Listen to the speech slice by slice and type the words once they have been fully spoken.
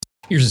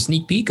Here's a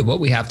sneak peek of what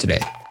we have today.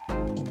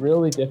 It's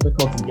really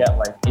difficult to get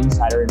like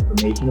insider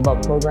information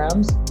about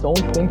programs. Don't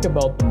think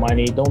about the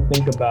money. Don't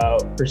think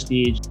about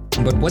prestige.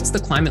 But what's the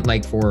climate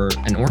like for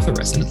an ortho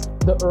resident?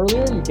 The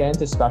earlier you get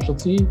into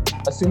specialty,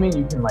 assuming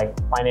you can like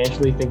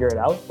financially figure it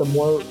out, the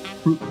more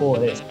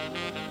fruitful it is.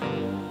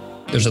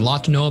 There's a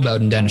lot to know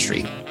about in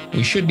dentistry.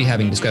 We should be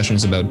having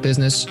discussions about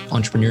business,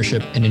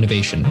 entrepreneurship, and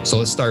innovation. So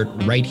let's start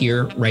right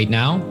here, right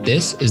now.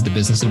 This is the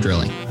Business of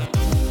Drilling.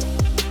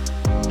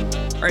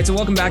 All right, so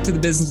welcome back to the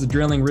Business of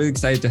Drilling. Really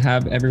excited to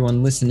have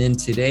everyone listen in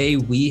today.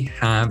 We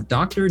have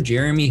Dr.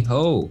 Jeremy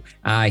Ho.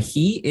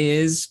 He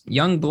is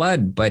young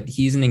blood, but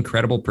he's an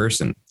incredible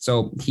person.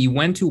 So he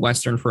went to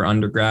Western for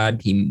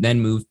undergrad. He then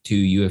moved to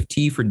U of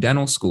T for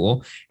dental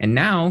school, and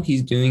now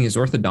he's doing his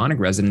orthodontic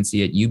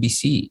residency at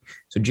UBC.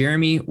 So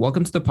Jeremy,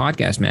 welcome to the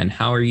podcast, man.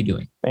 How are you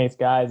doing? Thanks,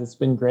 guys. It's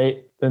been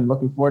great. Been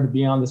looking forward to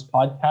being on this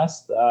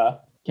podcast.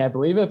 Can't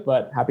believe it,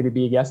 but happy to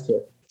be a guest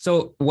here.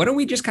 So why don't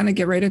we just kind of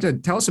get right into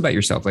it? Tell us about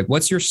yourself. Like,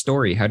 what's your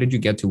story? How did you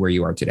get to where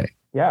you are today?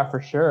 Yeah,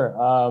 for sure.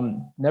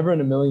 Never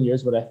in a million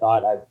years would I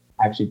thought I'd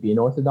actually be in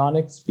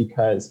orthodontics,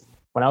 because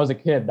when I was a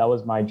kid, that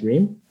was my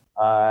dream.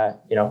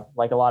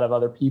 Like a lot of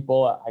other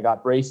people, I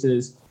got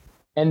braces.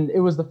 And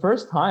it was the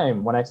first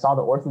time when I saw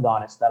the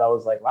orthodontist that I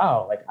was like,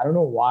 wow, like, I don't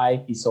know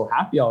why he's so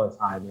happy all the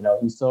time.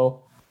 He's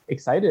so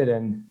excited.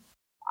 And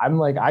I'm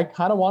like, I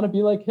kind of want to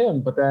be like him.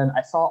 But then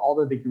I saw all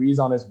the degrees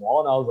on his wall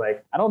and I was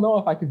like, I don't know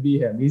if I could be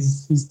him.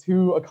 He's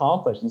too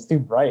accomplished. He's too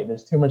bright.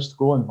 There's too much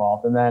school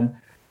involved. And then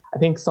I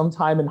think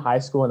sometime in high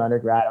school and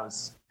undergrad, I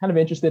was kind of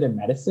interested in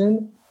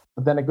medicine.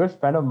 But then a good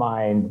friend of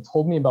mine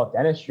told me about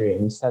dentistry,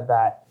 and he said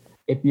that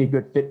it'd be a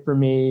good fit for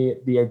me.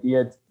 The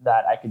idea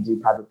that I could do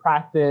private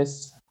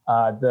practice,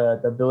 the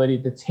ability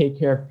to take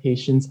care of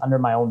patients under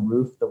my own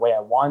roof the way I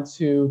want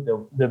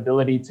to, the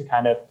ability to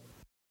kind of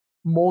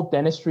mold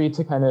dentistry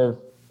to kind of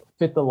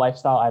fit the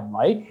lifestyle I'd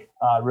like,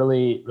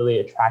 really, really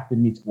attracted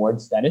me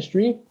towards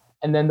dentistry.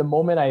 And then the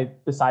moment I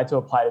decided to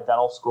apply to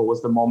dental school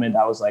was the moment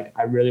I was like,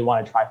 I really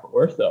want to try for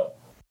ortho.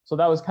 So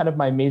that was kind of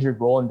my major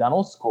goal in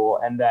dental school.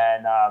 And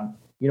then,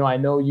 I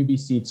know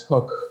UBC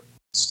took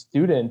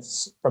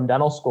students from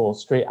dental school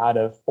straight out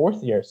of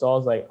fourth year. So I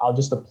was like, I'll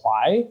just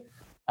apply.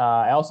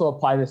 I also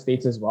applied to the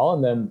States as well.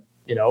 And then,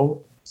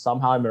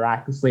 somehow I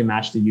miraculously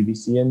matched to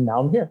UBC, and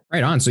now I'm here.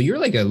 Right on. So you're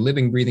like a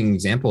living, breathing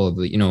example of,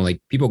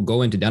 like people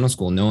go into dental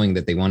school knowing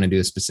that they want to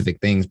do specific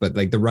things, but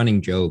like the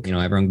running joke,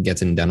 everyone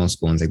gets in dental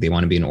school and it's like they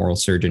want to be an oral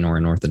surgeon or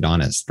an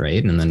orthodontist,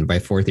 right? And then by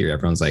fourth year,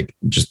 everyone's like,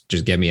 just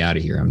get me out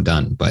of here. I'm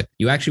done. But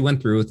you actually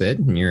went through with it,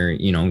 and you're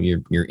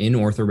in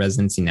ortho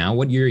residency now.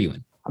 What year are you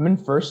in? I'm in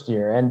first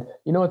year. And,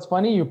 it's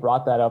funny you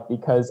brought that up,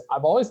 because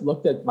I've always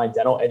looked at my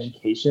dental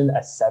education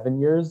as 7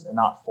 years and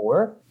not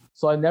 4.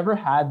 So I never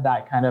had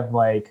that kind of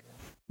like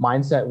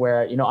mindset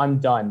where, I'm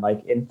done.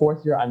 Like in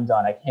fourth year, I'm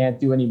done. I can't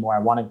do anymore. I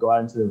want to go out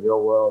into the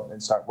real world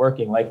and start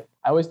working. Like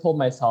I always told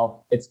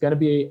myself, it's going to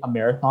be a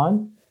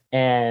marathon.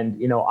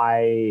 And,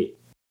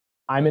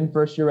 I'm in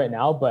first year right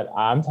now, but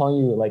I'm telling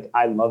you, like,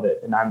 I love it.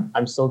 And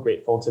I'm so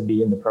grateful to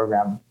be in the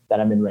program that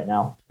I'm in right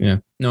now. Yeah,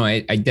 no, I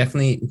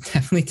definitely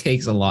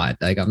takes a lot.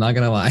 Like, I'm not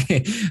going to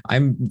lie.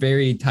 I'm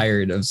very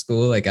tired of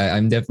school. Like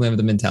I'm definitely have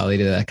the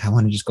mentality that like, I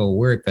want to just go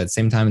work. But at the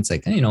same time, it's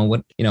like,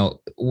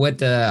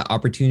 what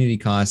opportunity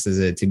cost is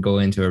it to go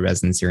into a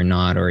residency or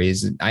not? Or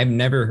I've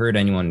never heard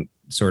anyone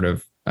sort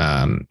of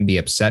be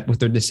upset with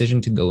their decision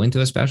to go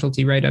into a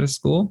specialty right out of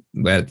school.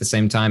 But at the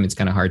same time, it's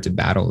kind of hard to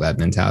battle that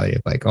mentality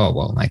of like, oh,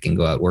 well, I can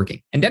go out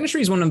working. And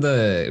dentistry is one of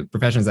the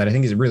professions that I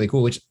think is really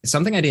cool, which is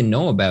something I didn't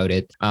know about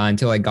it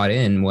until I got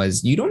in,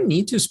 was you don't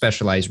need to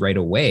specialize right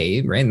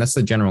away, right? And that's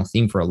the general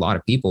theme for a lot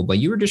of people, but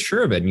you were just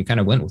sure of it and you kind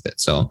of went with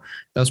it. So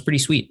that was pretty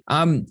sweet.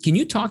 Can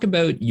you talk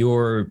about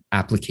your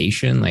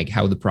application, like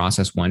how the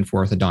process went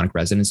for orthodontic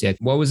residency?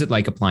 What was it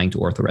like applying to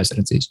ortho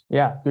residencies?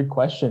 Yeah, good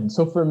question.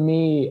 So for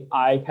me,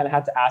 I kind of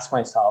had to ask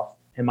myself,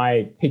 am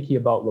I picky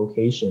about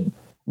location?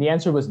 And the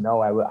answer was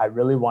no. I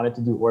really wanted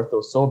to do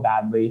ortho so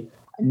badly.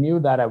 I knew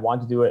that I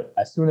wanted to do it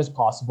as soon as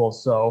possible.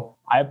 So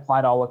I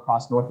applied all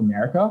across North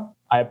America.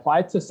 I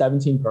applied to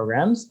 17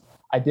 programs.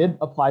 I did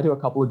apply to a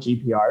couple of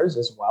GPRs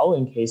as well,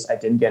 in case I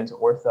didn't get into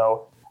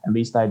ortho. At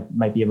least I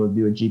might be able to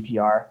do a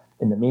GPR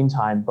in the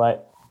meantime.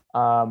 But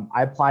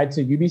I applied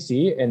to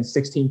UBC in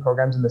 16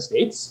 programs in the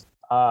States.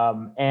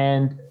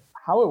 And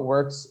how it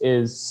works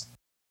is,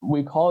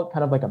 we call it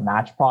kind of like a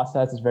match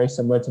process. It's very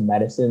similar to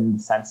medicine in the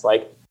sense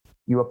like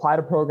you apply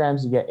to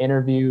programs, you get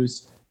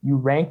interviews, you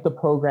rank the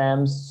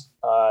programs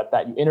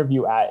that you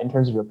interview at in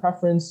terms of your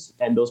preference,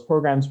 and those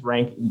programs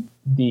rank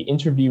the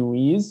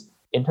interviewees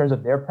in terms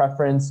of their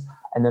preference.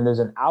 And then there's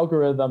an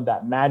algorithm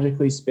that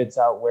magically spits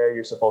out where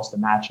you're supposed to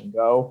match and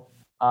go.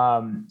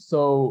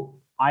 So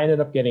I ended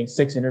up getting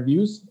 6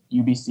 interviews,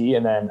 UBC,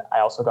 and then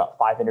I also got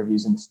 5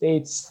 interviews in the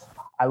States.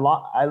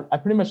 I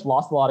pretty much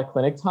lost a lot of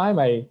clinic time.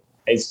 I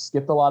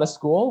skipped a lot of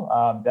school.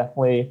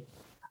 Definitely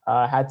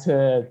had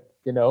to,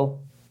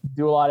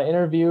 do a lot of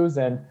interviews.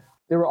 And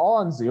They were all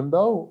on Zoom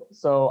though,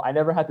 so I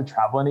never had to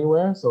travel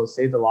anywhere, so it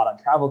saved a lot on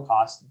travel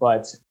costs.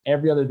 But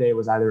every other day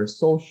was either a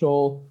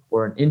social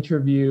or an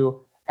interview.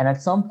 And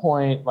at some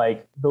point,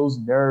 like those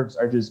nerves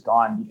are just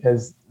gone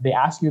because they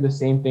ask you the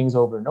same things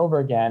over and over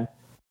again.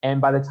 And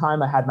by the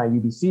time I had my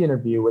UBC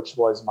interview, which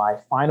was my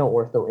final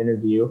ortho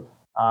interview,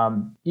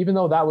 even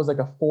though that was like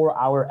a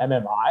 4-hour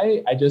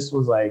MMI, I just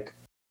was like,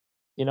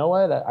 you know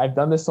what? I've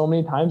done this so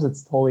many times,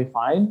 it's totally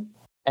fine.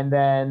 And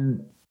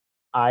then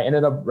I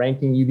ended up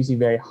ranking UBC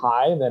very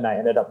high, and then I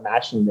ended up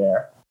matching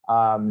there.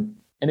 And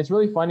it's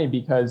really funny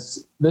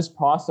because this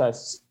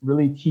process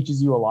really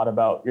teaches you a lot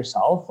about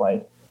yourself,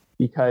 like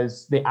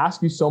because they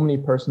ask you so many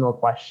personal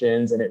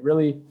questions, and it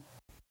really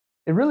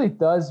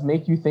does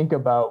make you think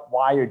about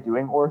why you're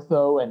doing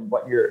ortho and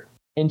what your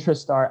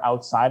interests are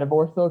outside of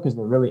ortho, because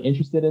they're really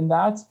interested in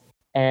that.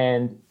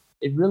 And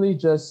it really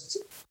just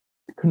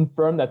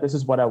confirmed that this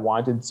is what I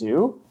wanted to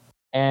do.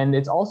 And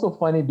it's also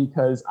funny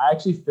because I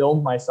actually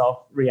filmed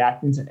myself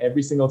reacting to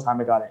every single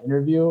time I got an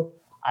interview.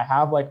 I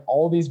have like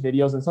all these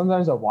videos, and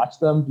sometimes I watch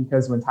them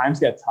because when times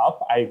get tough,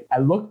 I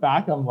look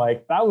back, I'm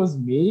like, that was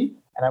me.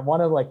 And I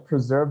want to like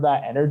preserve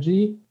that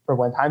energy for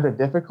when times are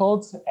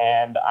difficult.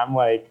 And I'm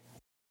like,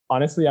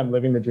 honestly, I'm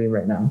living the dream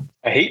right now.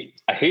 I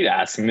hate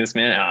asking this,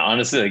 man.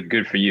 Honestly, like,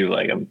 good for you.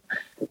 Like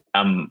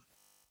I'm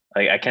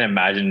like, I can't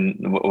imagine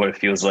what it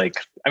feels like.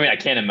 I mean, I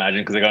can't imagine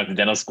because I got into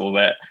dental school,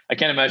 but I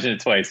can't imagine it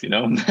twice, you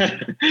know?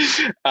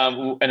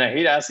 And I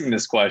hate asking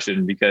this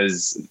question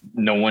because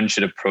no one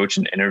should approach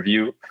an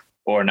interview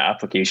or an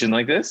application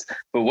like this.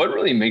 But what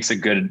really makes a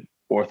good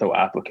ortho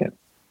applicant?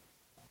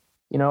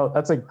 You know,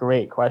 that's a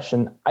great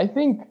question. I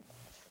think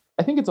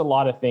it's a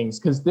lot of things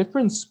because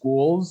different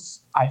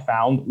schools I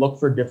found look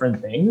for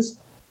different things,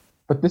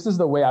 but this is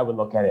the way I would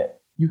look at it.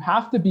 You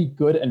have to be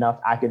good enough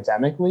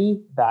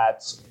academically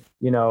that,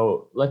 you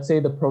know, let's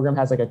say the program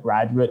has like a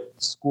graduate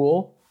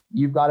school,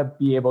 you've got to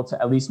be able to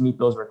at least meet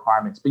those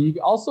requirements. But you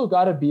also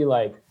got to be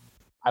like,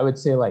 I would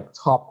say like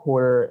top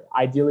quarter,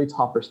 ideally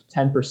top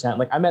 10%.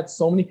 Like I met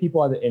so many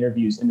people at the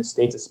interviews in the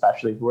States,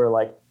 especially who are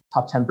like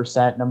top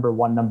 10%, number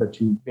one, number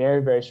two,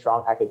 very, very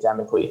strong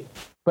academically.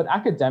 But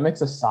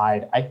academics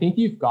aside, I think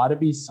you've got to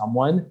be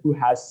someone who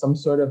has some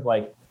sort of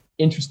like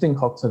interesting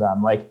hook to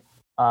them. Like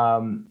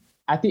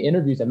at the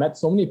interviews, I met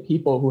so many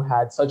people who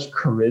had such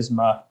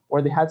charisma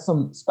or they had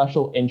some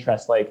special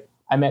interest. Like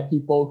I met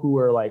people who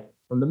were like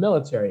from the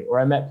military, or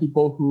I met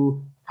people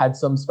who had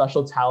some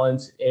special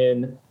talent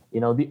in, you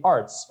know, the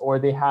arts, or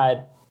they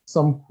had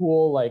some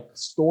cool like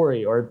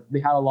story, or they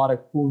had a lot of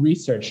cool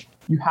research.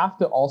 You have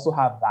to also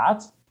have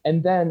that.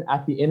 And then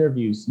at the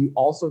interviews, you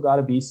also got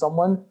to be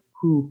someone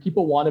who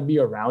people want to be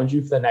around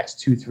you for the next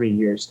 2-3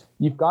 years.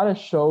 You've got to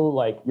show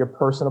like your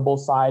personable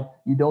side.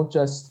 You don't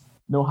just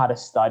know how to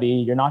study.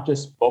 You're not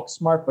just book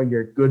smart, but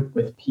you're good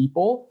with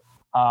people.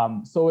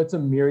 So it's a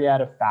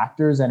myriad of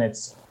factors, and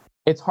it's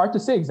hard to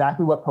say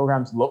exactly what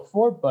programs look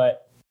for,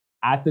 but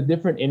at the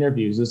different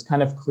interviews, it's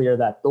kind of clear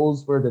that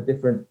those were the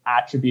different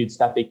attributes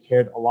that they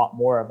cared a lot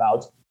more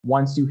about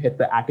once you hit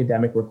the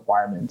academic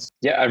requirements.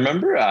 Yeah, I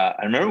remember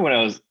when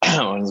I was when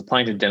I was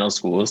applying to dental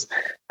schools,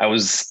 I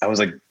was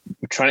like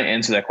trying to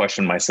answer that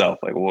question myself.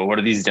 Like, well, what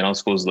are these dental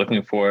schools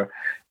looking for?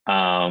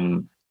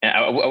 And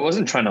I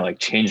wasn't trying to like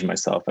change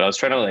myself, but I was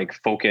trying to like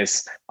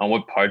focus on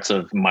what parts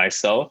of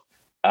myself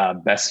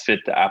best fit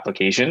the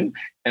application.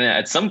 And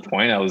at some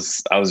point, I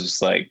was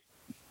just like,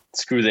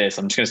 screw this.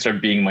 I'm just gonna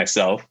start being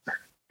myself,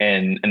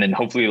 and then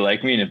hopefully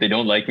like me. And if they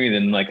don't like me,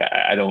 then like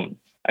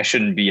I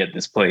shouldn't be at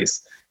this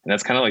place. And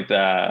that's kind of like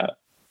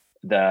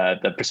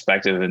the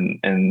perspective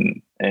and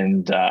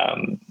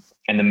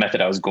the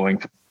method I was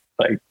going,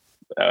 like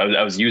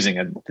I was using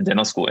at the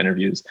dental school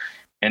interviews,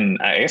 and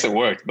I guess it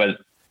worked. But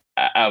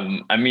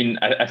I mean,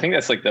 I think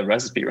that's like the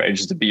recipe, right?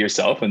 Just to be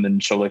yourself and then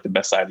show like the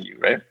best side of you,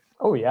 right?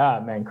 Oh yeah,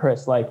 man,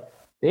 Chris, like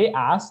they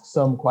asked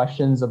some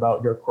questions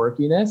about your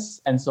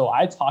quirkiness. And so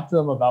I talked to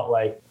them about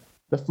like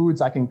the foods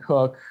I can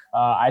cook.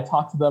 I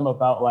talked to them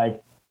about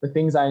like the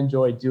things I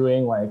enjoy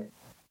doing, like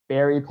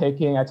berry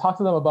picking. I talked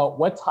to them about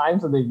what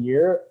times of the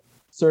year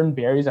certain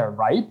berries are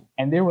ripe.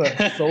 And they were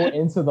so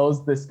into those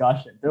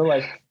discussions. They're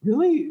like,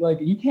 really? Like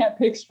you can't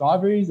pick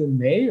strawberries in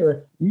May,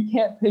 or you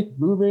can't pick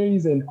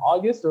blueberries in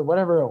August, or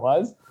whatever it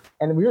was.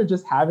 And we were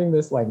just having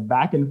this like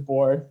back and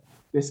forth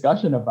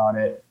discussion about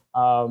it.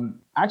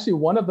 Actually,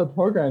 one of the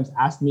programs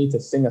asked me to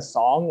sing a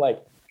song.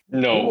 Like they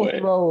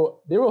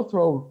will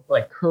throw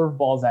like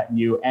curveballs at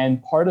you.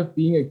 And part of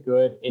being a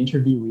good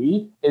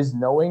interviewee is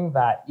knowing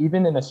that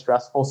even in a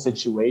stressful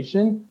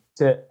situation,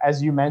 to,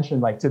 as you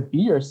mentioned, like to be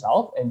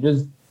yourself and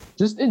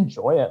just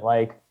enjoy it.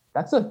 Like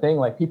that's the thing.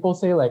 Like people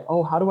say like,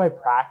 oh, how do I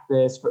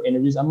practice for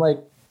interviews? I'm like,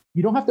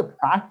 you don't have to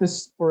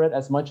practice for it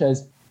as much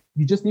as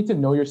you just need to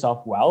know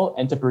yourself well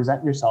and to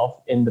present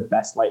yourself in the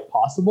best light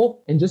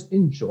possible and just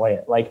enjoy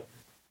it. Like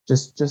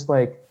just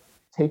like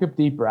take a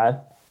deep breath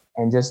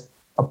and just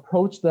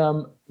approach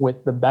them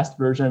with the best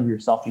version of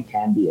yourself you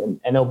can be, and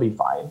it'll be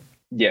fine.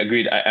 Yeah,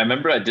 agreed. I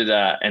remember I did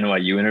a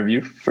NYU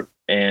interview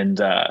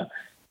and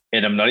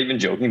I'm not even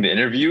joking. The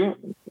interview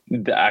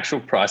the actual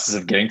process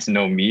of getting to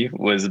know me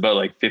was about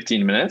like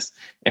 15 minutes.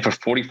 And for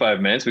 45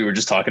 minutes, we were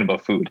just talking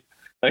about food.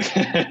 Like,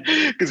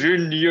 because we were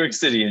in New York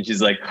City and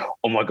she's like,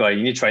 oh my God,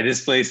 you need to try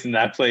this place and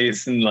that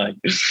place. And like,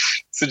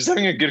 so just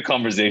having a good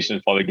conversation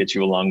will probably get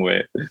you a long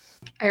way.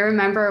 I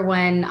remember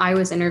when I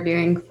was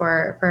interviewing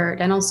for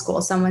dental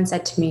school, someone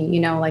said to me,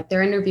 like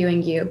they're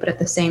interviewing you, but at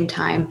the same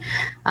time,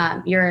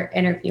 you're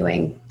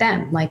interviewing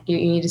them. Like you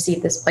need to see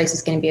if this place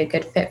is going to be a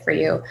good fit for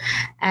you.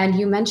 And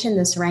you mentioned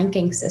this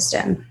ranking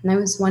system. And I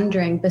was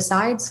wondering,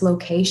 besides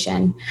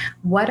location,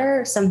 what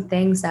are some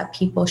things that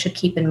people should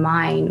keep in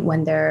mind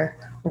when they're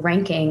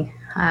ranking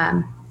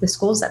the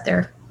schools that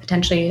they're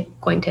potentially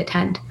going to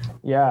attend?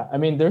 Yeah, I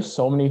mean, there's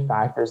so many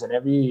factors, and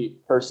every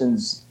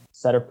person's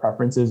set of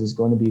preferences is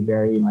going to be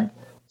very like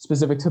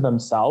specific to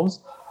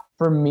themselves.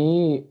 For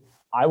me,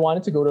 I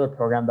wanted to go to a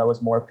program that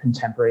was more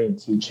contemporary in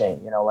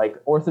teaching,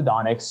 like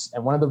orthodontics.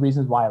 And one of the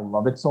reasons why I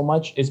love it so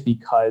much is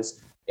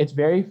because it's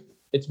very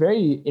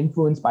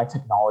influenced by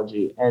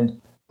technology, and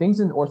things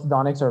in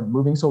orthodontics are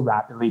moving so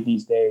rapidly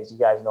these days. You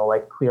guys know,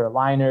 like clear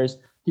aligners,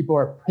 people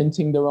are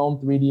printing their own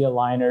 3D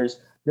aligners.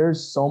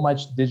 There's so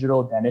much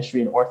digital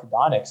dentistry in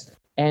orthodontics.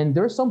 And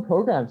there's some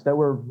programs that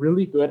were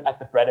really good at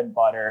the bread and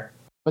butter,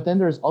 but then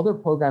there's other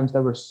programs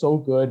that were so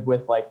good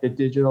with like the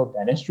digital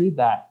dentistry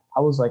that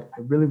I was like,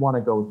 I really want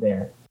to go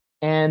there.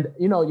 And,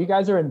 you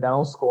guys are in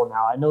dental school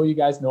now. I know you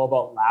guys know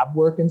about lab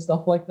work and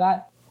stuff like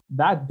that.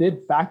 That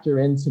did factor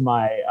into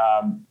my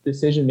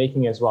decision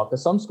making as well.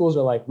 Because some schools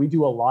are like, we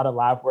do a lot of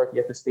lab work. You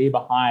have to stay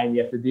behind.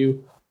 You have to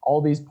do all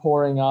these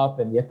pouring up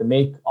and you have to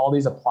make all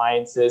these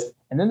appliances.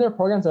 And then there are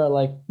programs that are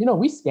like,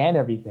 we scan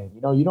everything.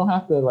 You don't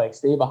have to like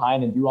stay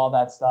behind and do all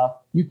that stuff.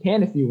 You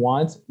can if you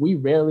want. We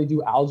rarely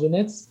do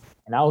alginates.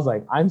 And I was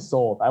like, I'm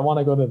sold. I want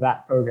to go to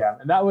that program.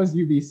 And that was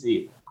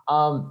UBC.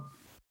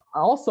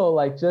 Also,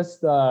 like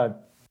just,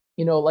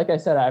 like I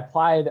said, I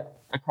applied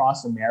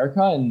across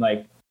America, and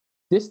like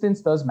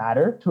distance does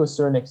matter to a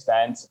certain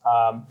extent.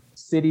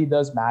 City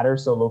does matter.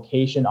 So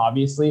location,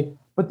 obviously.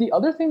 But the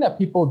other thing that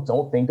people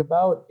don't think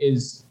about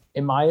is,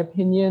 in my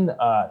opinion,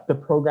 the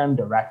program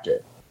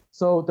director.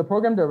 So the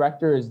program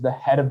director is the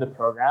head of the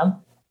program.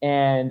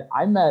 And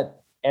I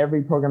met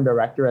every program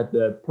director at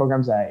the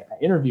programs I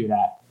interviewed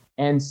at.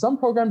 And some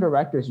program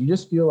directors, you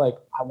just feel like,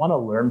 I want to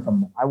learn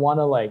from them.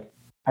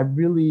 I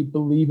really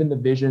believe in the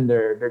vision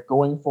they're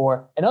going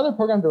for. And other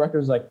program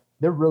directors, like,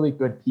 they're really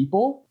good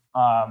people,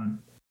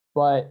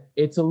 but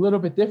it's a little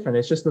bit different.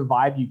 It's just the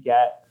vibe you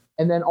get.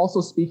 And then also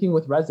speaking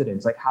with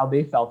residents, like how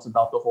they felt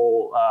about the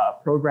whole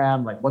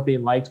program, like what they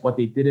liked, what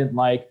they didn't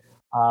like.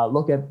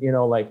 Look at,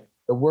 like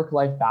the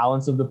work-life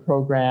balance of the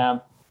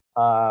program.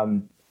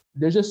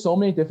 There's just so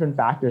many different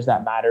factors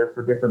that matter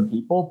for different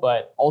people.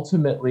 But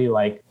ultimately,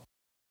 like,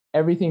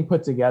 everything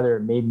put together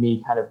made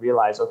me kind of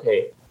realize,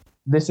 okay,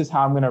 this is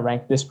how I'm going to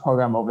rank this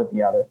program over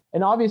the other.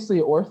 And obviously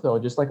ortho,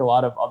 just like a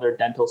lot of other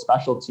dental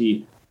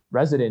specialty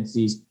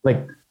residencies,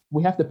 like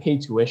we have to pay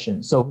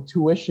tuition. So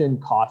tuition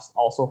costs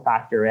also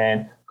factor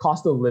in,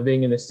 cost of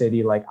living in the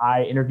city. Like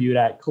I interviewed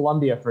at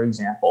Columbia, for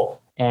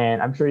example, and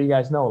I'm sure you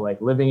guys know,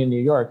 like living in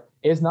New York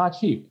is not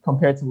cheap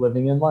compared to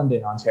living in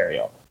London,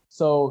 Ontario.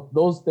 So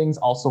those things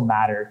also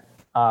matter.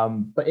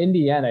 But in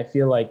the end, I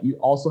feel like you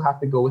also have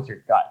to go with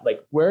your gut.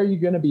 Like, where are you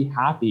going to be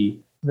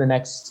happy for the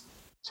next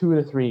 2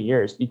 to 3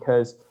 years?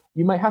 Because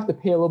you might have to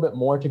pay a little bit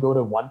more to go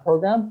to one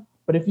program.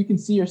 But if you can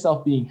see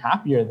yourself being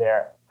happier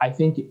there, I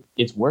think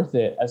it's worth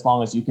it as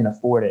long as you can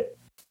afford it.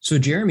 So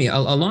Jeremy,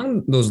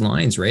 along those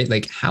lines, right?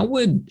 Like how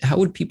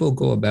would people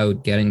go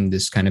about getting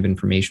this kind of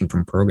information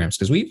from programs?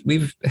 Because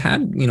we've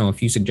had, a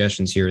few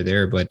suggestions here or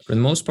there, but for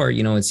the most part,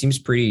 it seems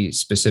pretty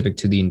specific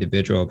to the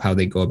individual of how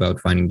they go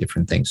about finding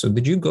different things. So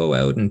did you go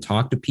out and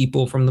talk to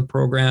people from the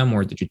program,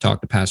 or did you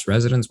talk to past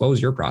residents? What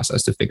was your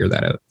process to figure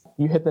that out?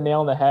 You hit the nail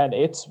on the head.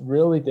 It's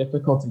really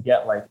difficult to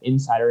get like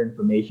insider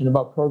information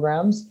about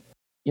programs.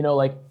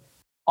 Like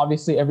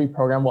obviously every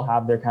program will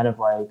have their kind of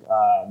like,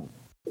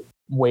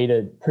 way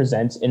to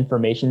present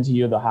information to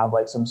you. They'll have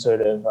like some sort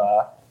of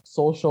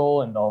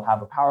social, and they'll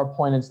have a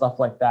PowerPoint and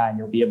stuff like that, and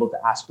you'll be able to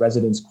ask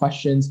residents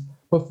questions.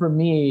 But for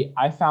me,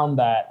 I found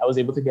that I was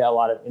able to get a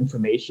lot of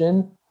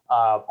information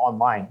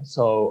online.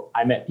 So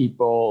I met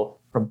people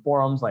from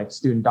forums like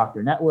Student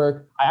Doctor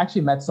Network. I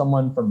actually met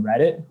someone from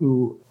Reddit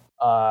who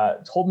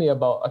told me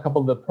about a couple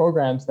of the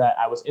programs that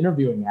I was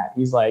interviewing at.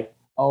 He's like,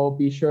 oh,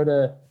 be sure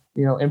to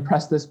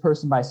impress this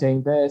person by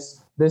saying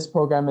this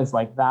program is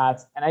like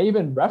that. And I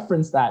even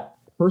referenced that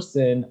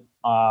person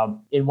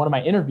in one of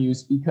my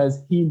interviews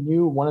because he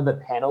knew one of the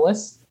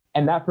panelists,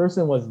 and that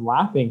person was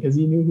laughing because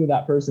he knew who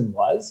that person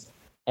was.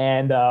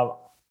 And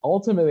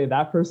ultimately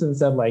that person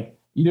said, like,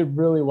 you did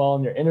really well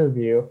in your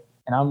interview.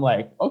 And I'm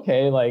like,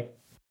 okay, like,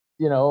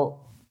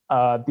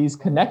 these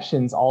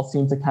connections all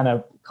seem to kind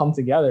of come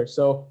together.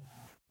 So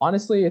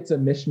honestly, it's a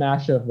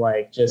mishmash of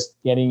like just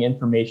getting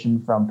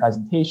information from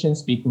presentations,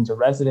 speaking to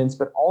residents,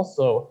 but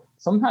also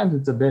sometimes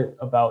it's a bit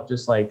about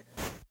just like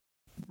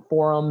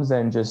forums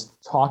and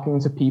just talking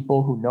to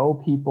people who know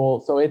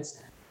people. So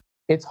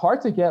it's hard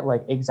to get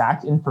like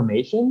exact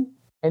information,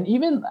 And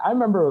even I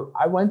remember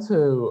I went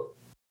to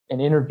an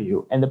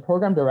interview and the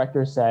program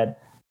director said,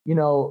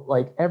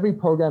 like every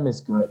program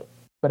is good,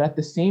 but at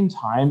the same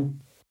time,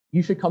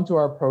 you should come to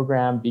our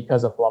program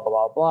because of blah, blah,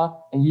 blah, blah.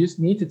 And you just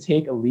need to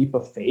take a leap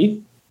of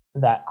faith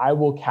that I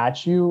will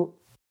catch you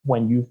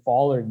when you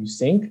fall or you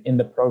sink in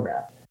the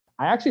program.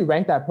 I actually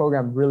ranked that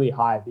program really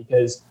high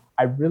because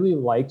I really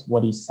liked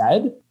what he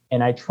said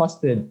and I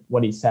trusted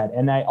what he said.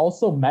 And I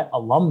also met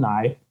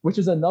alumni, which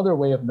is another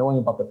way of knowing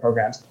about the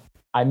programs.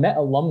 I met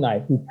alumni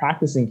who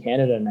practice in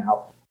Canada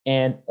now,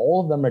 and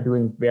all of them are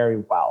doing very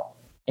well.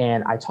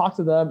 And I talked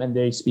to them and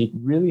they speak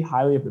really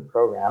highly of the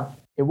program.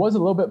 It was a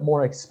little bit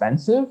more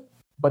expensive,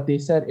 but they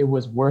said it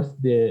was worth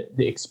the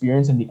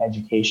experience and the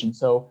education.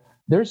 So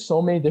there's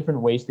so many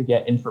different ways to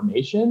get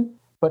information,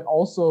 but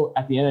also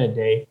at the end of the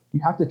day, you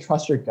have to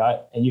trust your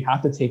gut and you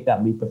have to take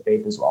that leap of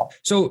faith as well.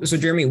 So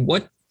Jeremy,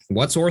 what's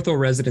ortho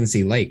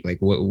residency like? Like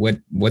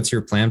what's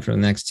your plan for the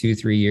next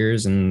 2-3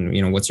 years?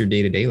 And what's your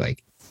day-to-day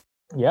like?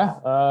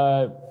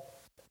 Yeah.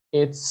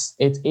 It's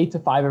 8 to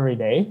 5 every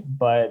day,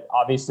 but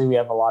obviously we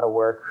have a lot of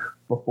work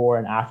before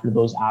and after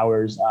those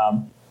hours.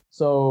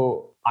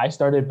 So I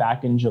started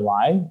back in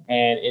July,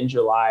 and in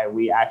July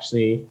we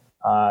actually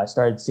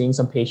started seeing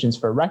some patients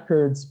for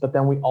records, but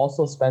then we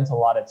also spent a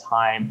lot of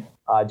time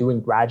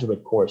doing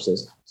graduate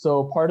courses.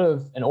 So part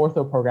of an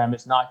ortho program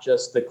is not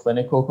just the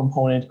clinical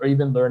component or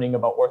even learning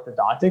about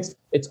orthodontics.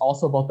 It's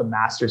also about the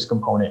master's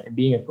component and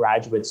being a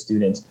graduate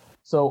student.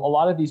 So a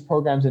lot of these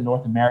programs in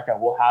North America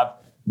will have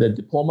the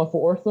diploma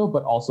for ortho,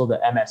 but also the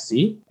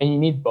MSc, and you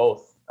need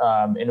both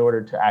in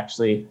order to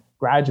actually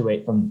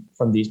graduate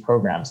from these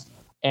programs.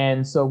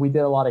 And so we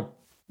did a lot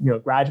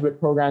of graduate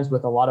programs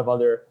with a lot of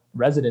other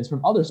residents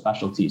from other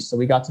specialties. So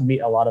we got to meet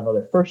a lot of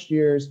other first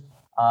years.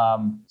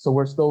 So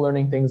we're still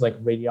learning things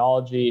like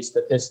radiology,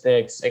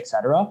 statistics,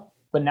 etc.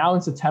 But now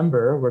in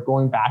September, we're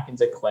going back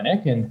into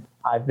clinic, and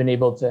I've been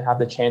able to have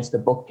the chance to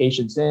book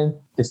patients in,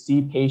 to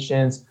see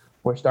patients.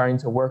 We're starting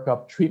to work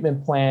up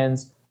treatment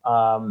plans.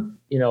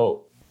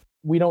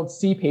 We don't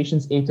see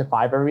patients 8 to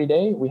 5 every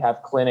day. We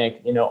have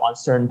clinic, on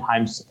certain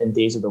times and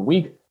days of the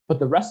week, but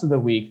the rest of the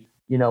week,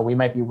 we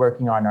might be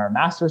working on our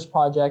master's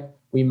project.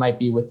 We might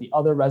be with the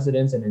other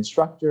residents and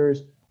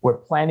instructors. We're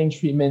planning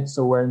treatment.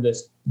 So we're in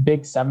this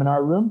big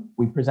seminar room.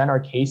 We present our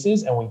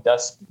cases and we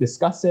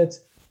discuss it.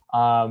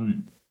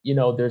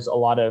 There's a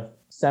lot of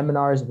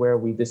seminars where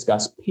we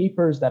discuss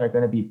papers that are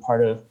going to be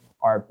part of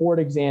our board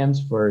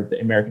exams for the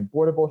American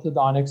Board of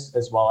Orthodontics,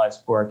 as well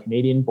as for our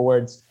Canadian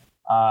boards.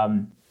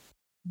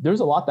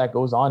 There's a lot that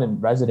goes on in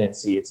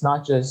residency. It's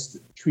not just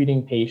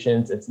treating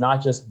patients. It's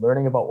not just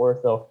learning about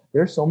ortho.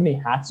 There's so many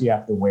hats you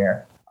have to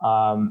wear.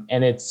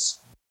 And it's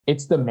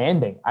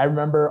demanding. I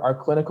remember our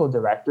clinical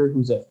director,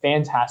 who's a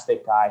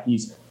fantastic guy.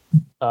 He's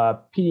a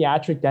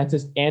pediatric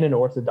dentist and an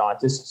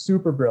orthodontist,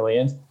 super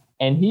brilliant.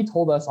 And he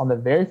told us on the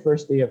very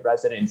first day of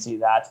residency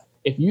that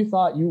if you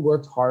thought you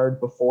worked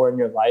hard before in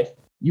your life,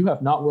 you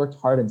have not worked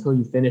hard until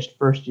you finished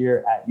first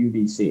year at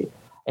UBC.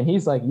 And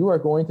he's like, you are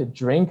going to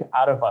drink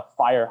out of a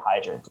fire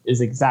hydrant, is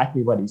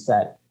exactly what he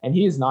said. And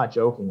he is not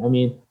joking. I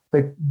mean,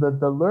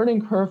 the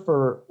learning curve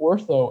for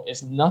ortho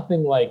is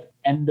nothing like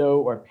endo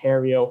or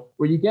perio,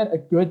 where you get a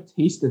good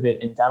taste of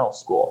it in dental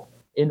school.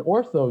 In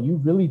ortho, you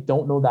really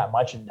don't know that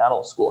much in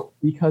dental school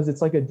because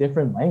it's like a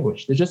different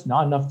language. There's just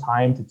not enough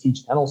time to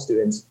teach dental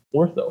students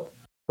ortho.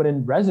 But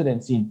in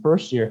residency in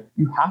first year,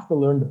 you have to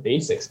learn the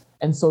basics.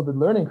 And so the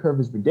learning curve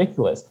is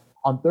ridiculous.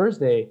 On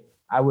Thursday,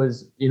 I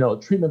was,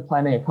 treatment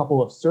planning a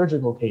couple of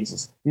surgical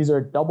cases. These are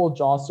double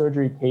jaw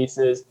surgery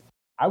cases.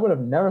 I would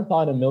have never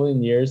thought in a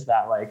million years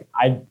that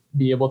I'd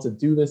be able to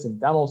do this in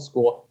dental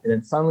school. And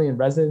then suddenly in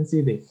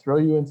residency, they throw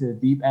you into the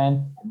deep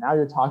end. And now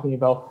you're talking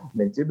about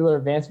mandibular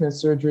advancement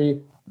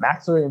surgery,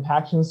 maxillary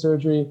impaction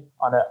surgery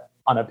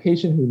on a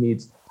patient who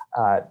needs,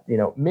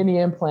 mini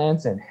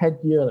implants and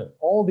headgear and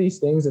all these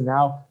things. And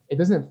now it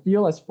doesn't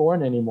feel as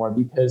foreign anymore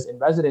because in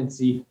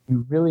residency,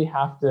 you really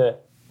have to,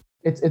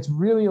 it's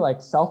really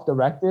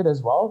self-directed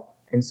as well.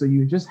 And so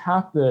you just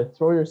have to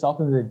throw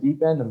yourself into the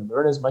deep end and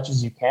learn as much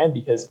as you can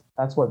because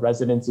that's what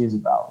residency is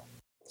about.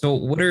 So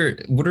what are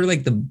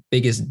the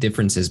biggest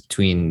differences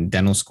between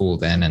dental school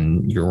then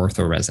and your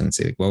ortho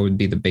residency? What would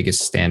be the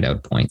biggest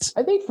standout points?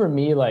 I think for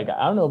me, I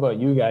don't know about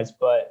you guys,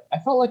 but I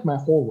felt like my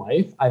whole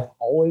life, I've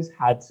always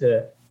had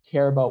to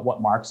care about what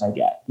marks I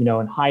get,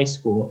 in high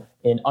school,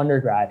 in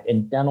undergrad,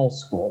 in dental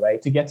school, right?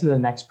 To get to the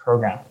next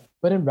program.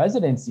 But in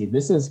residency,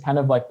 this is kind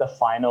of like the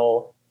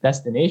final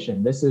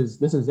destination. This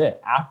is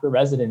it. After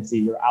residency,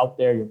 you're out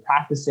there, you're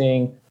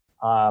practicing,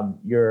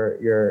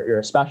 you're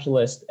a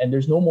specialist, and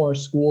there's no more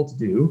school to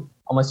do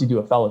unless you do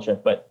a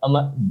fellowship. But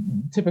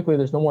typically,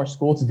 there's no more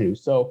school to do.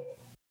 So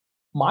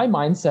my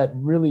mindset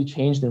really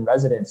changed in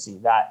residency.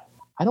 That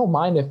I don't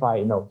mind if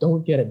I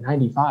don't get a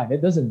 95.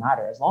 It doesn't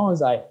matter as long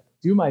as I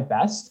do my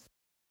best.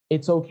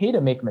 It's okay to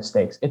make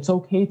mistakes. It's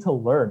okay to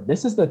learn.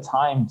 This is the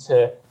time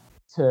to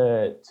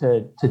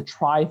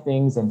try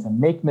things and to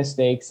make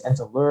mistakes and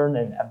to learn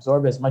and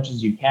absorb as much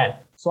as you can.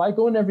 So I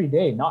go in every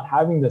day, not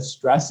having the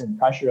stress and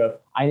pressure of,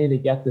 I need to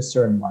get this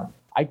certain mark.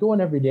 I go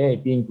in every day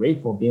being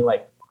grateful, being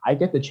like, I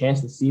get the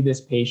chance to see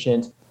this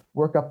patient,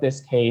 work up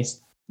this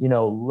case,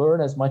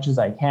 learn as much as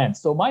I can.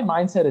 So my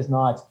mindset is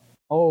not,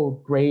 oh,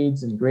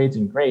 grades and grades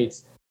and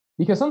grades.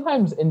 Because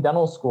sometimes in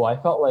dental school, I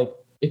felt like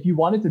if you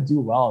wanted to do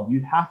well,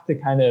 you'd have to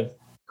kind of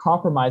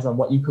compromise on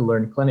what you could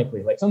learn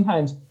clinically. Like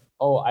sometimes,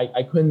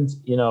 I couldn't,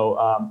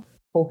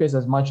 focus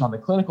as much on the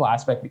clinical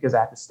aspect because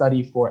I had to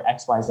study for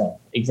XYZ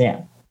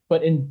exam.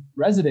 But in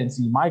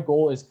residency, my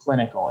goal is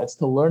clinical. It's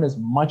to learn as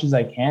much as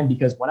I can,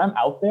 because when I'm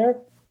out there,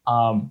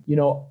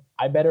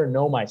 I better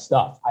know my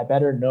stuff. I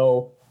better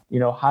know,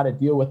 how to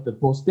deal with the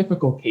most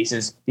difficult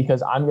cases,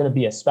 because I'm going to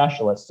be a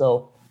specialist.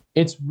 So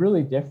it's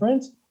really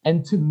different.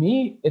 And to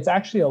me, it's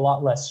actually a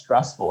lot less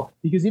stressful,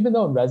 because even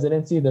though in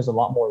residency, there's a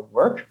lot more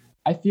work,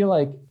 I feel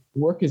like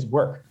work is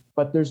work,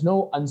 but there's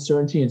no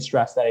uncertainty and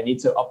stress that I need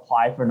to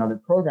apply for another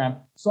program.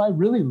 So I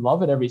really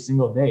love it every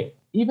single day.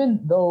 Even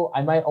though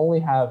I might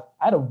only I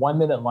had a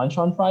 1-minute lunch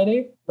on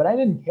Friday, but I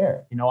didn't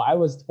care. I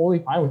was totally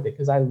fine with it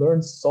because I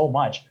learned so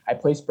much. I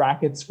placed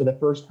brackets for the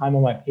first time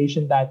on my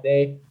patient that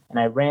day, and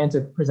I ran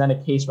to present a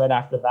case right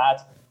after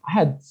that. I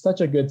had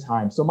such a good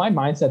time. So my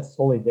mindset's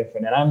totally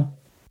different, and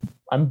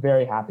I'm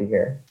very happy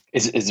here.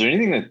 Is there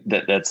anything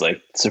that's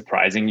like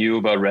surprising you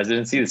about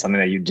residency? That's something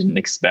that you didn't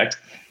expect,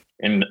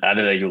 and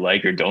either that you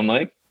like or don't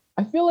like?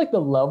 I feel like the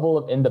level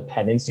of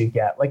independence you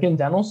get, like in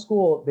dental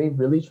school, they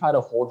really try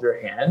to hold your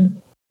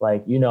hand.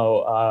 Like,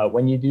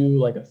 when you do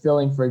like a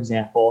filling, for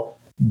example,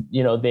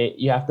 you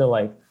have to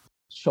like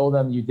show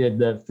them you did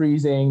the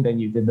freezing, then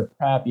you did the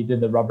prep, you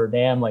did the rubber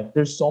dam. Like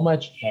there's so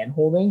much hand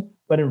holding.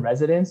 But in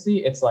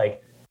residency, it's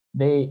like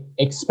they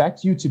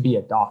expect you to be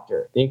a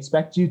doctor. They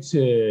expect you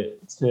to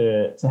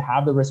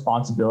have the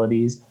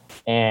responsibilities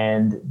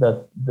and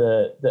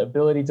the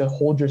ability to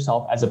hold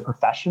yourself as a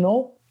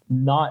professional,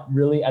 not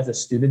really as a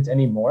student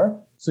anymore.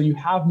 So you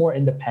have more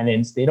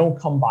independence. They don't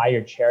come by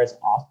your chair as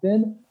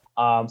often.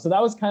 So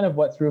that was kind of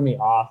what threw me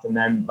off. And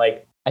then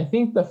like, I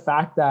think the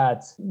fact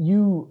that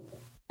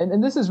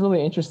and this is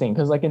really interesting,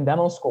 because like in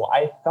dental school,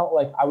 I felt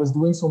like I was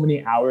doing so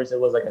many hours, it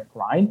was like a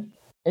grind.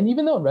 And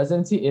even though in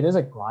residency, it is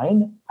a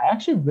grind, I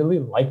actually really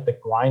like the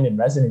grind in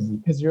residency,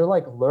 because you're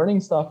like learning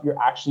stuff you're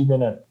actually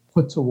going to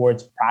put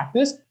towards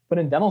practice. But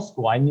in dental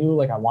school, I knew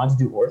like I wanted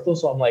to do ortho.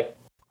 So I'm like,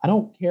 I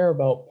don't care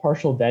about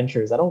partial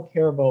dentures. I don't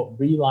care about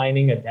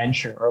relining a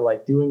denture or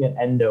like doing an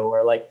endo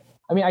or like,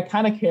 I mean, I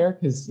kind of care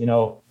because,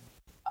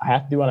 I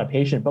have to do on a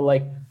patient, but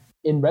like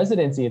in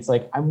residency, it's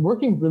like I'm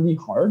working really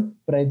hard,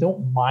 but I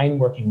don't mind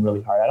working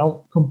really hard. I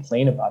don't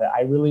complain about it.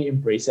 I really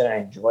embrace it and I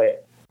enjoy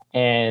it.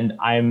 And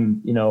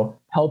I'm,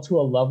 held to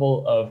a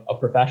level of a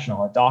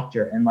professional, a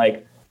doctor. And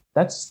like,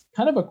 that's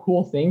kind of a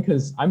cool thing,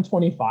 because I'm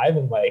 25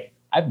 and like,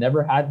 I've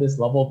never had this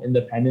level of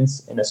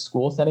independence in a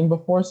school setting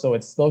before. So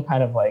it's still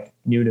kind of like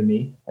new to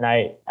me. And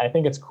I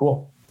think it's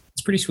cool.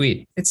 It's pretty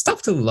sweet. It's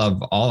tough to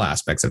love all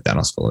aspects of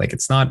dental school. Like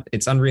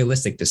it's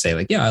unrealistic to say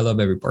like, yeah, I love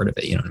every part of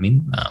it. You know what I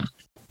mean?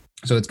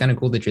 So it's kind of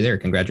cool that you're there.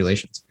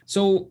 Congratulations.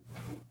 So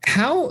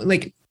how,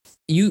 like,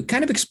 you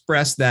kind of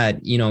expressed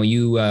that,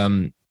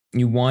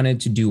 you wanted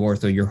to do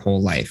ortho your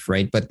whole life,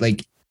 right? But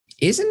like,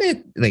 isn't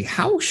it like,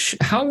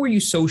 how were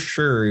you so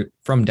sure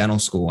from dental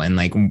school, and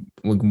like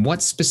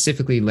what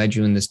specifically led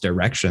you in this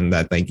direction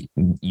that like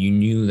you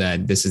knew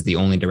that this is the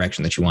only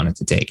direction that you wanted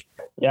to take?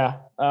 Yeah.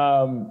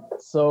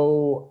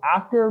 So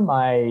after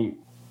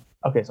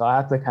so I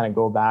have to kind of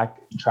go back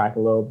and track a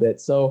little bit.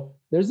 So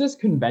there's this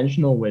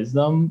conventional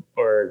wisdom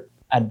or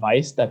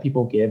advice that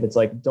people give. It's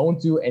like,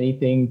 don't do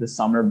anything the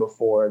summer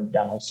before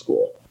dental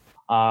school.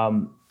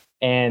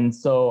 And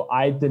so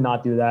I did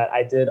not do that.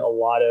 I did a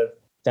lot of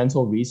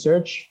dental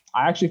research.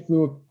 I actually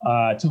flew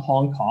to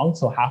Hong Kong,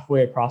 so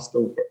halfway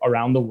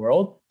around the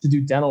world, to do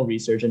dental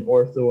research in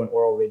ortho and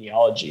oral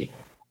radiology.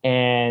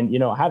 And,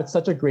 I had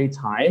such a great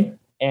time.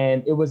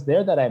 And it was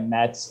there that I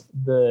met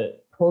the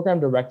program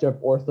director of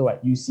ortho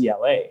at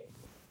UCLA.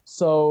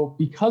 So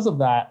because of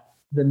that,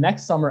 the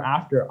next summer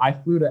after, I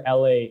flew to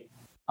LA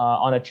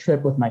on a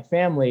trip with my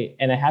family,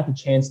 and I had the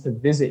chance to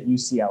visit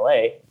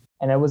UCLA.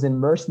 And I was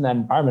immersed in that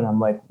environment.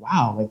 I'm like,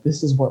 wow, like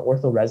this is what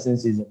ortho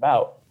residency is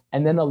about.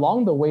 And then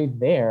along the way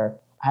there,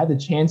 I had the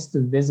chance to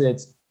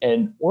visit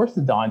an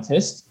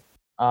orthodontist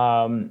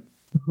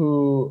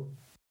who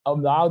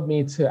allowed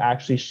me to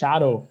actually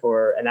shadow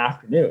for an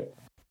afternoon.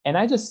 And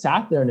I just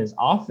sat there in his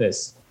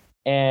office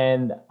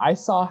and I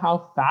saw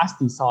how fast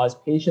he saw his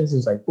patients. It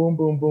was like boom,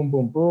 boom, boom,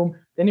 boom, boom.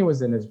 Then he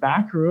was in his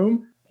back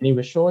room and he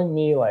was showing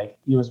me like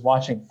he was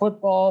watching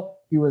football.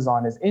 He was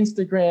on his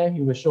Instagram.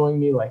 He was showing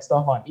me like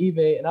stuff on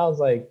eBay. And I was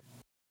like,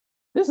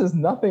 this is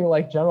nothing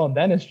like general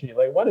dentistry.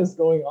 Like, what is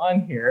going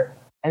on here?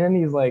 And then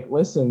he's like,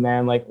 listen,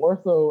 man, like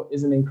ortho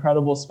is an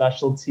incredible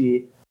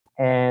specialty.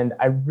 And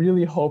I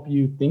really hope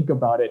you think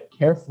about it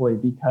carefully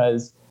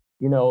because,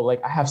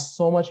 like I have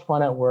so much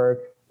fun at work.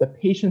 The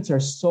patients are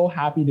so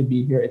happy to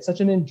be here. It's such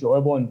an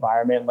enjoyable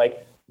environment.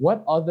 Like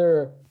what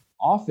other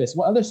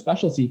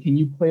specialty can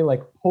you play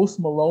like Post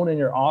Malone in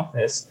your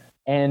office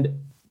and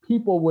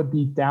people would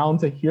be down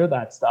to hear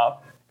that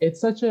stuff? It's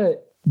such a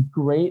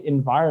great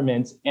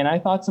environment. And I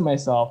thought to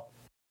myself,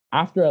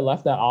 after I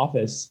left that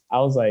office, I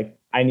was like,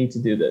 I need to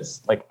do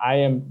this. Like, I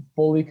am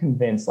fully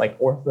convinced like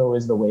ortho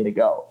is the way to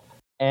go.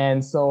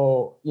 And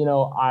so,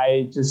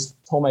 I just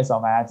told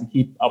myself I had to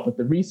keep up with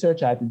the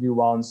research. I had to do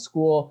well in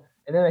school.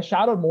 And then I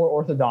shadowed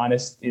more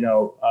orthodontists,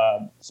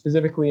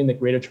 specifically in the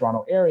Greater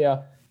Toronto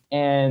area.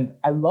 And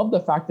I love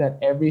the fact that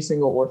every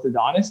single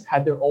orthodontist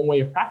had their own way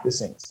of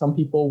practicing. Some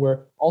people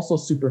were also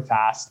super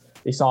fast.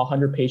 They saw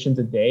 100 patients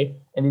a day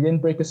and they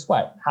didn't break a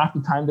sweat. Half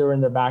the time they were in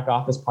their back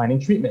office planning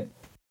treatment.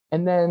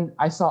 And then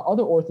I saw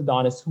other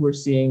orthodontists who were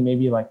seeing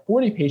maybe like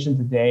 40 patients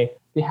a day.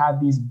 They had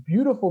these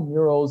beautiful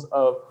murals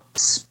of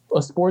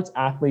sports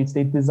athletes.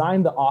 They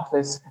designed the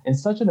office in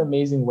such an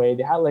amazing way.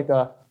 They had like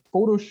a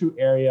photo shoot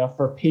area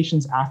for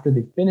patients after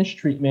they finished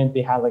treatment.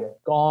 They had like a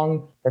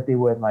gong that they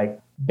would like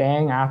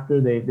bang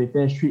after they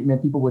finished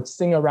treatment. People would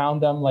sing around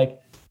them.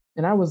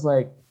 And I was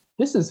like,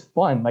 this is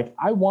fun. Like,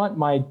 I want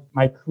my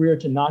career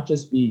to not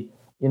just be,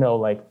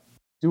 like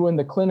doing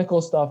the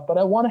clinical stuff, but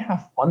I want to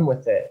have fun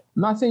with it.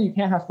 I'm not saying you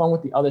can't have fun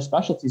with the other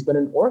specialties, but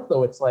in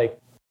ortho, it's like,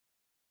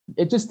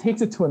 it just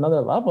takes it to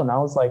another level. And I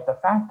was like, the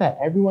fact that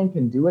everyone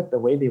can do it the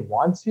way they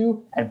want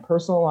to and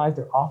personalize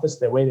their office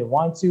the way they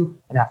want to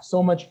and have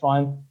so much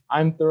fun,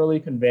 I'm thoroughly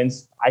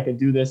convinced I could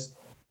do this,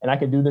 and I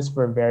could do this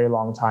for a very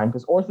long time.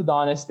 Because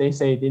orthodontists, they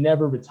say they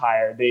never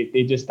retire.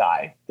 They just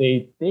die.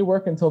 They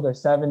work until their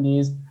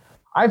 70s.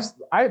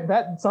 I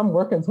bet some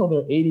work until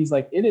their 80s.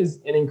 Like, it is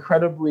an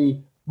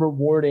incredibly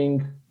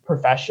rewarding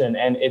profession,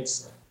 and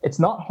it's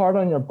not hard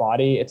on your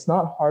body. It's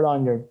not hard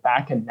on your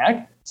back and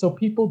neck. So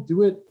people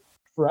do it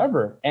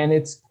forever. And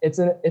it's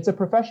a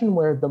profession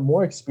where the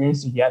more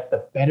experience you get,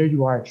 the better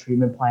you are at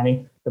treatment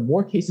planning. The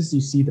more cases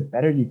you see, the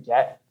better you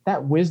get.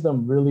 That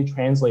wisdom really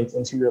translates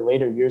into your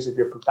later years of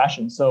your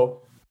profession.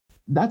 So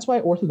that's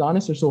why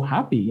orthodontists are so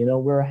happy.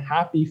 We're a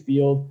happy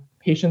field.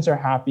 Patients are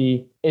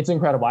happy. It's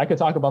incredible. I could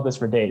talk about this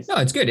for days. No,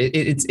 it's good.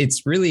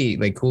 It's really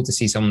like cool to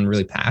see someone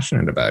really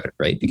passionate about it,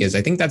 right? Because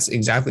I think that's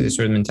exactly the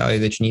sort of mentality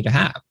that you need to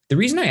have. The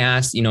reason I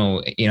asked,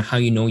 how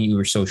you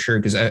were so sure,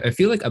 because I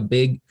feel like a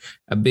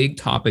big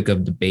topic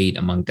of debate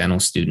among dental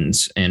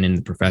students and in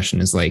the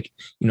profession is like,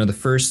 the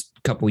first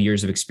couple of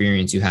years of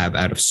experience you have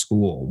out of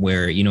school,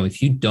 where,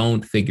 if you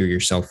don't figure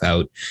yourself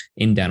out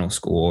in dental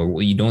school,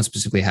 or you don't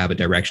specifically have a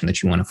direction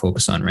that you want to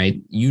focus on, right?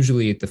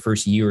 Usually the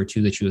first year or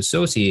two that you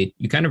associate,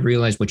 you kind of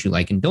realize what you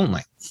like and don't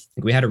like.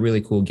 Like, we had a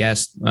really cool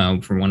guest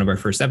from one of our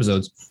first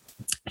episodes.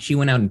 She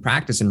went out and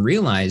practiced and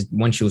realized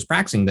when she was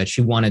practicing that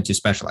she wanted to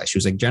specialize. She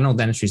was like, general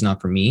dentistry is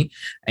not for me.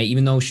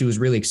 Even though she was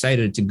really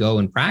excited to go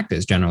and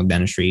practice general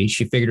dentistry,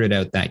 she figured it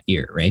out that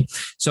year, right?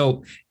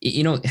 So,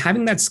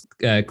 having that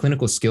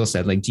clinical skill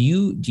set, like, do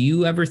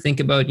you ever think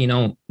about,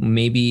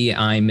 maybe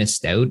I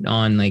missed out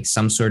on like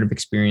some sort of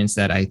experience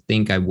that I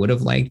think I would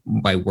have liked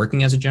by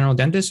working as a general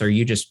dentist? Or are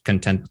you just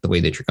content with the way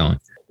that you're going?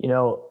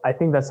 I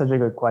think that's such a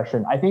good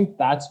question. I think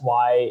that's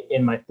why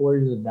in my 4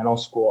 years of dental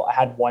school, I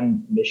had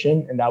one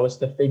mission, and that was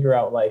to figure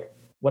out like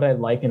what I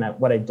like and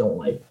what I don't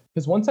like.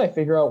 Because once I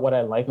figure out what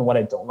I like and what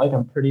I don't like,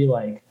 I'm pretty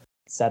like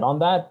set on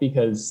that,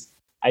 because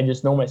I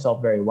just know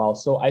myself very well.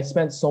 So I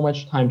spent so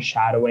much time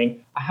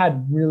shadowing. I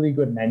had really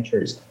good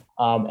mentors,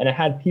 and I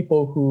had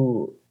people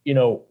who,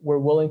 were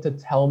willing to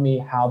tell me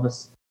how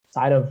this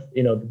side of,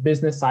 the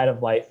business side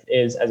of life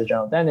is as a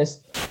general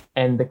dentist.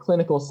 And the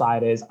clinical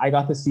side is I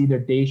got to see their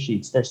day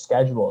sheets, their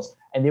schedules.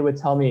 And they would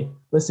tell me,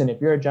 listen,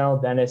 if you're a general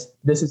dentist,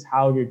 this is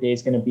how your day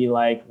is going to be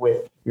like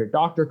with your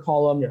doctor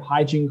column, your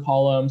hygiene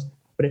columns.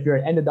 But if you're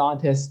an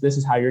endodontist, this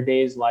is how your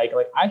day is like.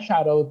 Like, I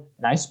shadowed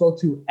and I spoke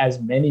to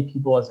as many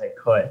people as I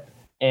could.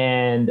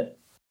 And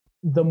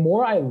the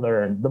more I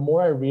learned, the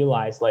more I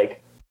realized,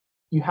 like,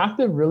 you have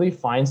to really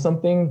find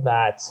something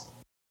that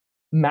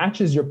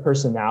matches your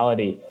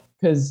personality.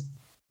 Because,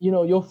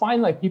 you'll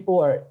find like people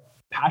are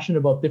passionate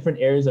about different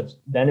areas of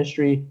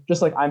dentistry,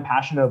 just like I'm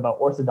passionate about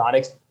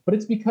orthodontics, but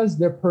it's because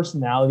their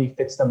personality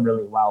fits them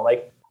really well.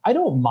 Like, I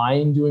don't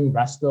mind doing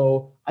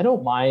resto.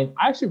 I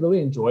actually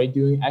really enjoy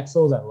doing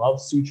exos. I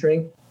love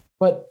suturing,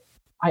 but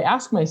I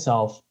ask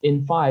myself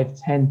in 5,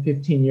 10,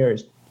 15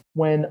 years,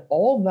 when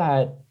all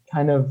that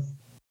kind of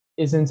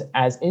isn't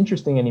as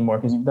interesting anymore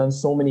because you've done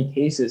so many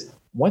cases,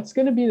 what's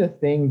going to be the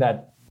thing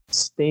that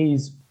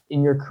stays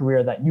in your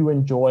career that you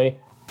enjoy,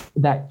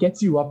 that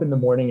gets you up in the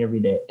morning every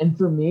day? And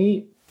for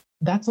me,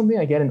 that's something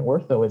I get in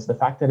ortho, is the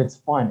fact that it's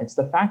fun. It's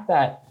the fact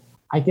that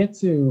I get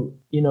to,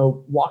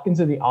 walk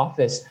into the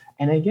office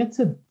and I get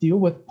to deal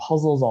with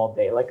puzzles all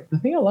day. Like, the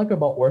thing I like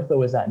about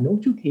ortho is that no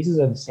two cases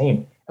are the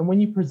same. And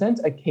when you present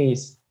a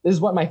case, this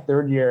is what my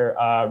third year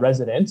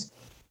resident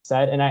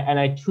said, and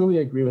I truly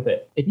agree with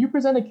it. If you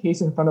present a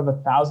case in front of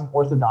 1,000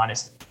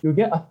 orthodontists, you'll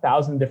get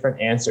 1,000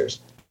 different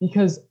answers,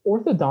 because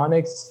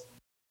orthodontics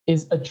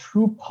is a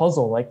true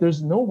puzzle. Like,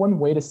 there's no one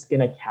way to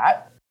skin a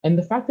cat. And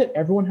the fact that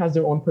everyone has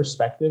their own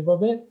perspective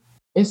of it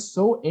is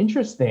so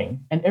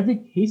interesting. And every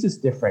case is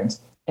different.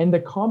 And the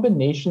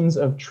combinations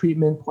of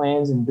treatment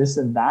plans and this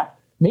and that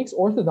makes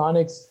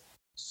orthodontics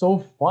so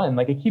fun.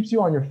 Like, it keeps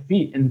you on your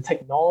feet, and the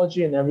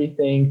technology and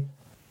everything,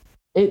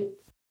 it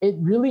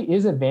really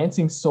is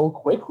advancing so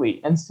quickly.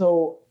 And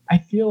so I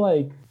feel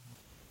like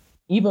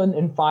even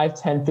in 5,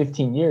 10,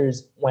 15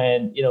 years,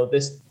 when,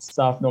 this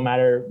stuff, no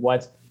matter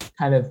what,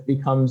 kind of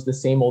becomes the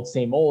same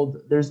old,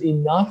 there's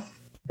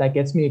enough that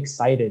gets me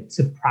excited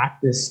to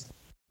practice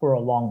for a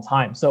long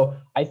time. So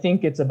I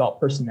think it's about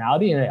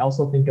personality. And I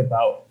also think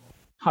about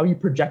how you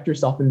project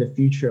yourself in the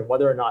future,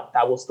 whether or not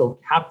that will still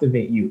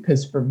captivate you.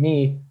 Because for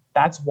me,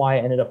 that's why I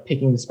ended up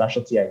picking the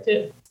specialty I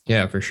did.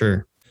 Yeah, for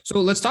sure. So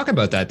let's talk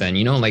about that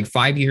then, like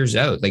 5 years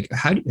out, like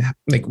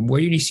where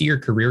do you see your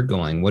career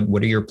going?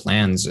 What are your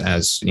plans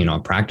as, a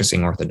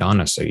practicing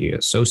orthodontist? Are you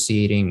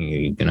associating? Are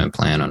you going to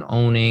plan on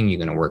owning? You're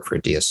going to work for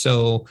a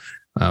DSO?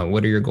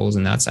 What are your goals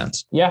in that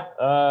sense? Yeah.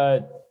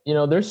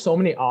 There's so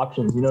many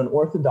options, in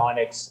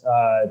orthodontics,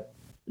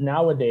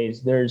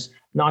 nowadays, there's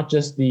not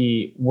just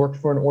the work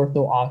for an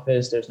ortho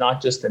office. There's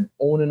not just an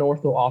own an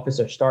ortho office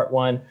or start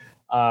one.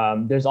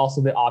 There's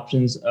also the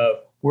options of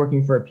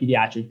working for a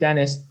pediatric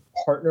dentist,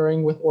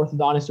 partnering with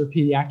orthodontists or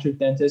pediatric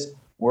dentists,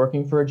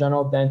 working for a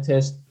general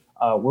dentist,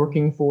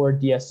 working for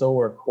DSO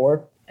or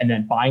corp, and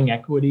then buying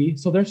equity.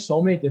 So there's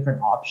so many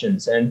different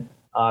options. And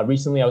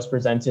recently I was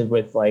presented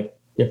with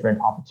different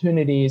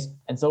opportunities.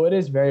 And so it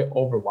is very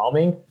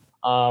overwhelming.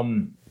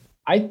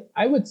 I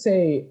would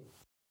say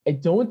I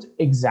don't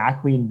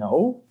exactly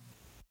know,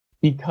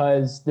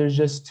 because there's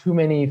just too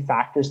many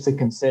factors to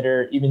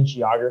consider, even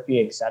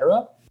geography, et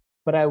cetera.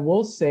 But I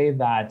will say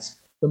that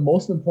the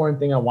most important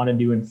thing I want to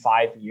do in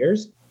 5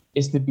 years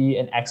is to be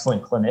an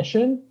excellent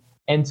clinician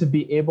and to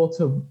be able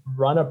to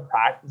run a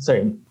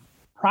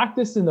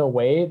practice in a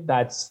way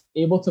that's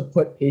able to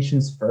put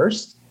patients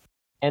first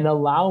and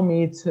allow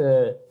me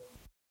to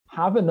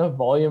have enough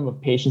volume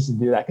of patients to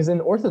do that. Because in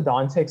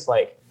orthodontics,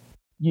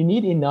 you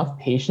need enough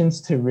patients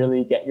to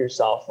really get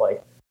yourself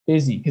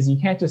busy, because you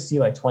can't just see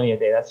 20 a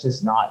day.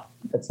 That's not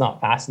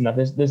fast enough.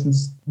 There's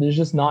just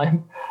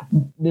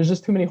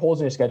too many holes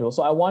in your schedule.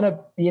 So I want to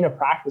be in a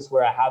practice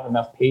where I have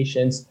enough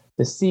patients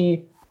to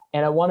see,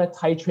 and I want to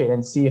titrate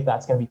and see if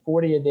that's going to be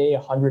 40 a day,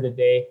 100 a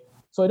day.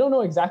 So I don't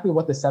know exactly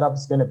what the setup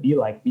is going to be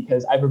like,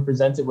 because I've been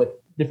presented with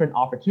different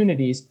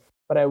opportunities,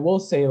 but I will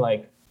say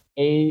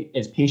A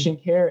is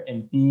patient care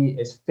and B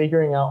is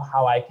figuring out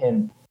how I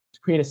can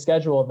create a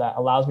schedule that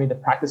allows me to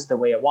practice the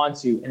way I want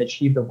to and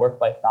achieve the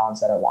work-life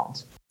balance that I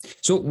want.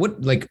 So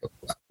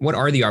what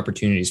are the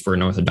opportunities for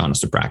an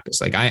orthodontist to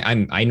practice?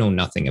 I know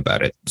nothing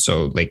about it.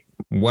 So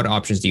what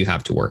options do you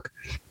have to work?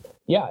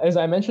 Yeah, as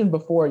I mentioned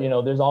before,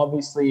 there's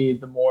obviously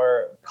the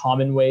more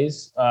common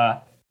ways.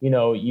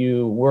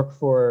 You work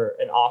for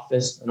an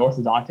office, an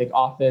orthodontic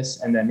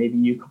office, and then maybe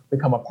you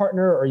become a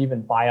partner or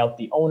even buy out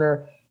the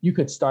owner. You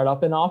could start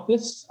up an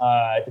office.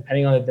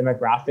 Depending on the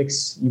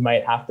demographics, you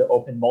might have to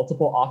open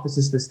multiple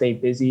offices to stay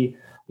busy.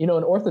 In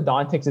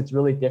orthodontics, it's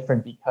really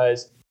different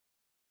because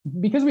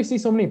we see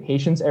so many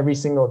patients every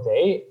single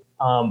day.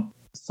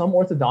 Some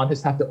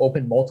orthodontists have to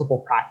open multiple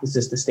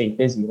practices to stay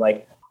busy.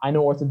 I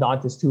know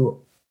orthodontists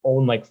who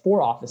own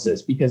 4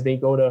 offices because they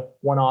go to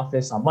one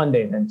office on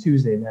Monday, then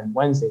Tuesday, then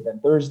Wednesday,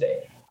 then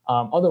Thursday.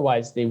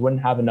 Otherwise, they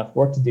wouldn't have enough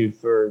work to do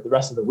for the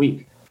rest of the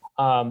week.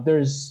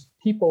 There's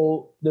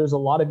a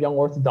lot of young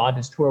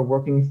orthodontists who are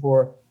working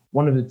for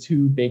one of the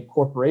 2 big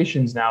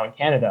corporations now in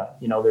Canada.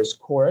 There's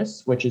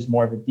Chorus, which is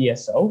more of a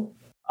DSO.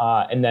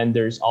 And then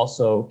there's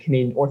also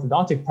Canadian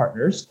Orthodontic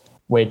Partners,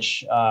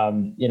 which,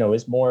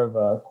 is more of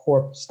a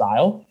corp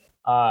style.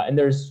 And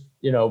there's,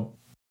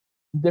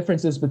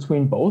 differences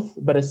between both,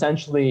 but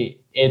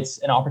essentially it's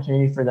an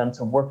opportunity for them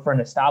to work for an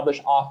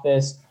established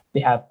office.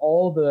 They have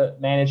all the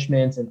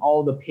management and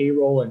all the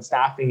payroll and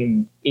staffing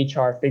and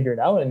HR figured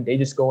out, and they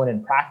just go in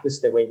and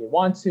practice the way they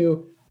want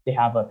to. They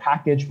have a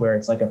package where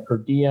it's a per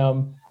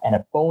diem and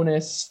a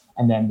bonus,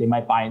 and then they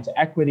might buy into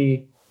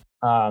equity.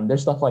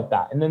 There's stuff like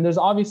that. And then there's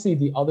obviously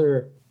the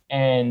other,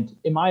 and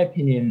in my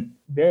opinion,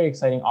 very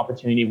exciting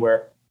opportunity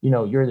where,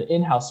 you're the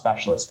in-house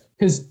specialist.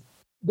 Because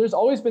there's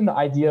always been the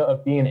idea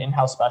of being an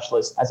in-house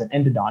specialist as an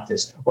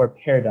endodontist or a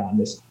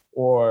periodontist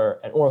or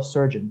an oral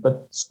surgeon.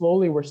 But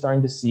slowly we're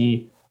starting to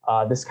see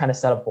this kind of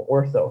setup for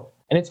ortho.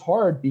 And it's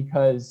hard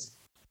because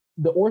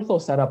the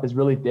ortho setup is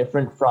really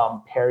different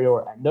from perio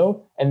or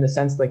endo in the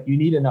sense you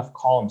need enough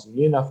columns, you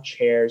need enough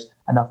chairs,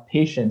 enough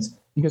patients,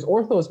 because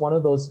ortho is one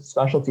of those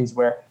specialties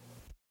where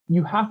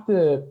you have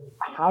to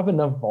have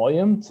enough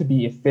volume to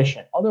be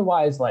efficient.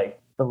 Otherwise,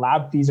 the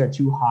lab fees are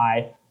too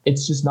high.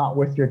 It's just not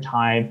worth your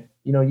time.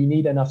 You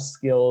need enough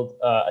skilled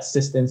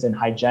assistants and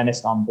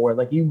hygienists on board.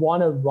 You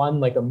want to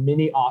run a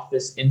mini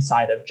office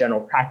inside of general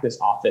practice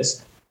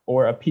office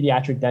or a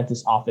pediatric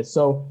dentist office.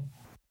 So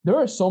there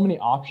are so many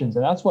options.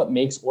 And that's what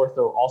makes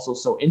ortho also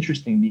so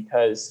interesting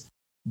because,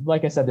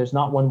 like I said, there's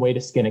not one way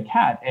to skin a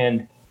cat.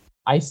 And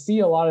I see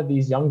a lot of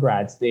these young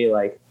grads, they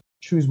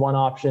choose one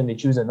option, they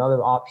choose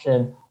another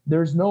option.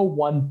 There's no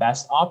one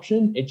best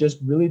option. It just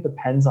really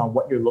depends on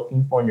what you're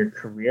looking for in your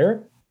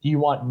career. Do you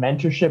want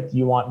mentorship? Do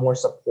you want more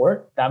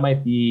support? That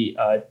might be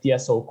a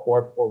DSO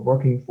Corp or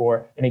working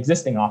for an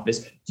existing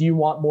office. Do you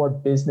want more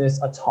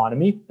business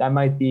autonomy? That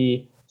might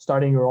be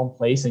starting your own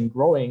place and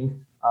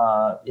growing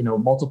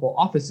multiple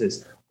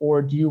offices?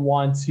 Or do you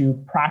want to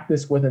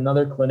practice with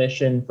another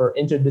clinician for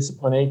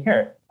interdisciplinary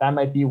care? That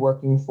might be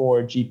working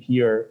for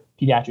GP or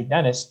pediatric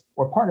dentist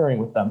or partnering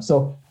with them.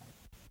 So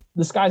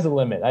the sky's the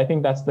limit. I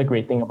think that's the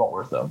great thing about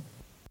ortho.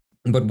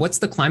 But what's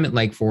the climate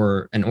like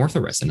for an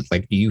ortho resident?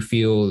 Like, do you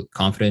feel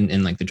confident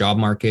in like the job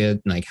market?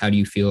 Like, how do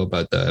you feel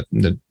about the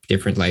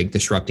different like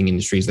disrupting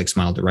industries like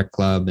Smile Direct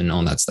Club and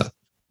all that stuff?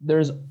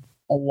 There's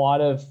a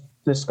lot of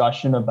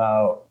discussion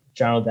about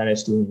general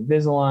dentists doing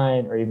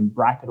Invisalign or even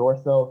bracket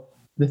ortho.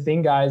 The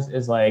thing, guys,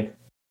 is like,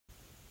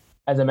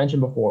 as I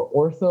mentioned before,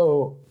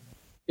 ortho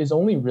is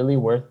only really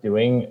worth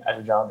doing as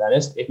a general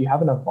dentist if you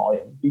have enough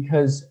volume.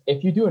 Because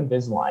if you do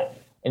Invisalign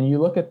and you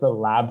look at the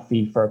lab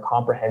fee for a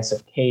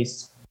comprehensive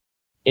case,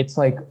 it's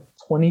like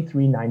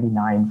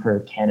 $23.99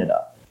 for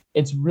Canada.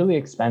 It's really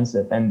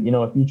expensive. And,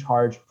 if you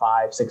charge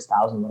 5,000,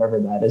 6,000, whatever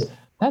that is,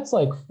 that's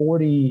like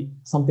 40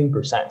 something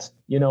percent,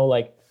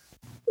 like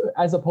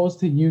as opposed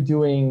to you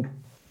doing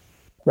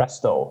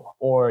resto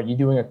or you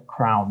doing a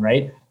crown,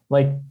 right?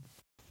 Like,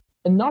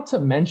 and not to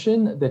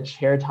mention the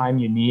chair time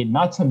you need,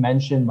 not to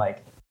mention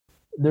like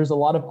there's a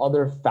lot of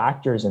other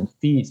factors and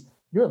fees.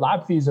 Your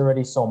lab fee is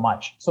already so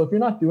much. So if you're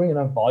not doing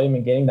enough volume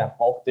and getting that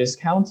bulk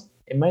discount,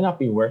 it might not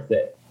be worth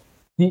it.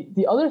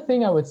 The other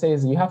thing I would say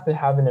is you have to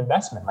have an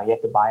investment. Like you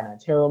have to buy an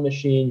Ontario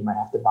machine, you might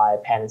have to buy a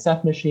Pan and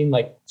Ceph machine,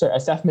 a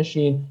Ceph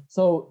machine.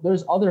 So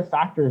there's other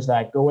factors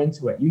that go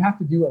into it. You have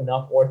to do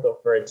enough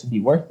ortho for it to be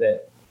worth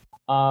it.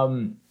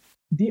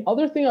 The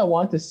other thing I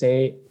want to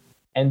say,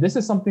 and this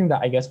is something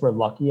that I guess we're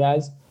lucky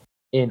as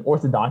in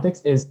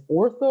orthodontics, is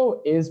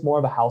ortho is more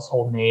of a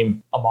household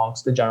name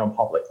amongst the general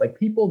public. Like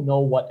people know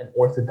what an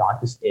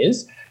orthodontist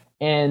is.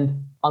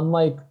 And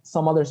unlike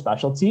some other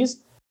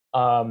specialties,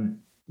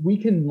 we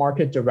can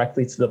market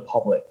directly to the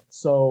public.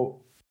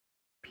 So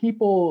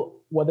people,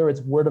 whether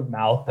it's word of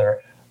mouth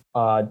or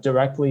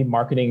directly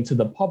marketing to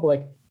the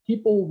public,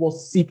 people will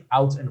seek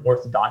out an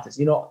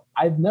orthodontist.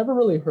 I've never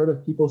really heard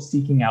of people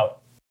seeking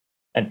out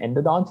an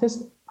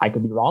endodontist. I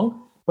could be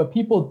wrong, but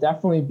people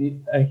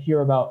definitely hear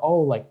about,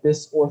 like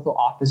this ortho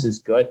office is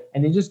good.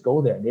 And they just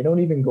go there. They don't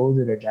even go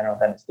to their general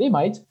dentist. They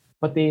might,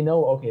 but they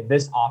know, okay,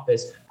 this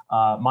office,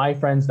 my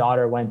friend's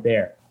daughter went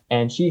there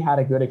and she had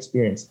a good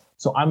experience.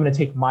 So I'm going to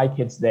take my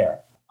kids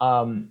there.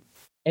 And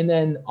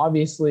then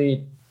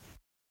obviously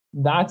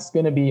that's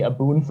going to be a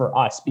boon for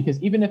us because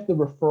even if the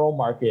referral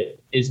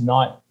market is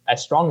not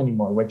as strong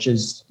anymore, which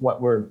is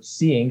what we're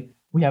seeing,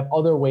 we have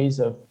other ways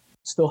of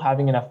still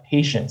having enough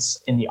patients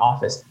in the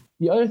office.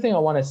 The other thing I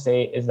want to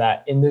say is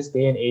that in this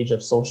day and age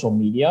of social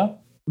media,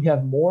 we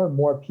have more and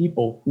more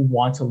people who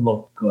want to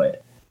look good.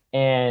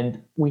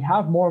 And we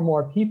have more and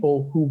more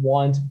people who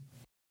want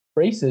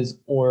braces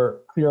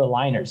or clear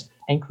aligners.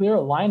 And clear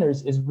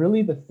aligners is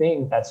really the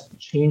thing that's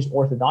changed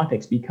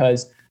orthodontics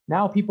because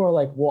now people are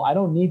like, well, I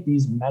don't need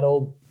these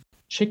metal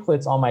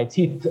chiclets on my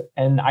teeth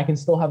and I can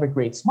still have a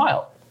great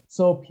smile.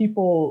 So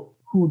people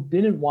who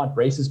didn't want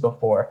braces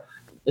before,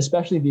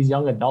 especially these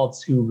young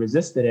adults who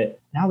resisted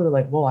it, now they're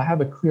like, well, I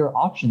have a clear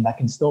option that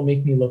can still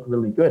make me look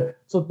really good.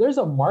 So there's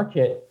a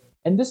market.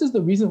 And this is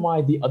the reason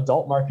why the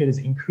adult market is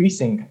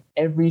increasing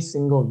every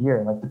single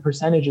year. Like the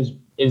percentage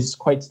is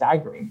quite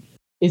staggering.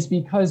 Is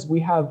because we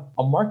have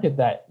a market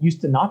that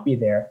used to not be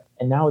there,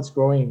 and now it's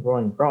growing and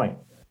growing and growing.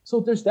 So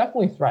there's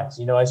definitely threats,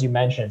 as you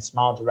mentioned,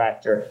 Smile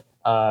Direct or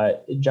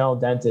general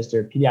dentist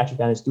or pediatric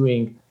dentist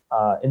doing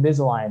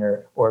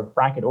Invisalign or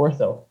bracket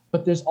ortho.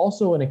 But there's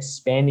also an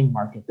expanding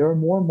market. There are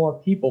more and more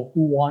people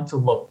who want to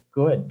look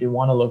good. They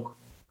want to look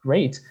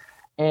great.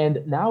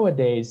 And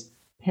nowadays,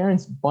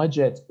 parents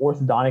budget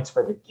orthodontics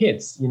for their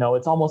kids.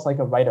 It's almost like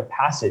a rite of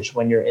passage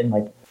when you're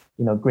in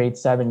grade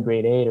 7,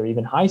 grade 8, or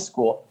even high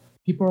school.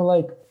 People are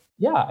like,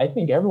 yeah, I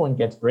think everyone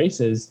gets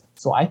braces,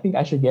 so I think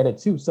I should get it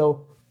too.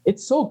 So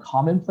it's so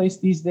commonplace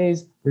these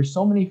days. There's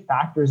so many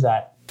factors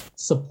that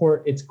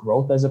support its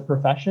growth as a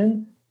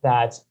profession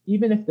that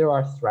even if there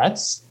are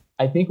threats,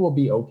 I think we'll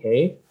be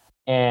okay.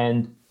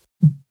 And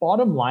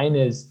bottom line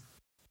is,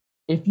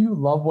 if you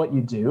love what you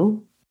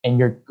do and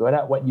you're good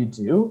at what you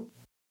do,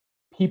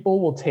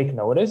 people will take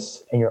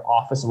notice and your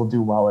office will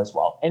do well as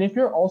well. And if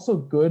you're also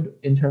good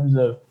in terms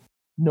of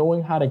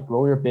knowing how to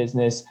grow your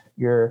business,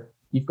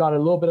 you've got a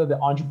little bit of the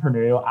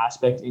entrepreneurial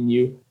aspect in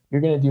you, you're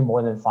going to do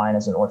more than fine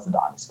as an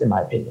orthodontist, in my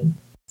opinion.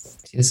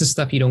 This is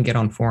stuff you don't get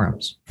on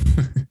forums.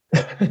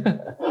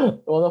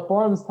 Well, the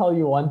forums tell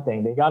you one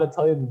thing. They got to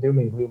tell you the doom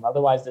and gloom.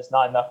 Otherwise, there's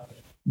not enough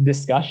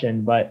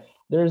discussion. But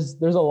there's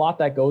a lot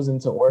that goes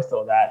into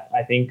ortho that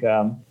I think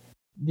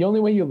the only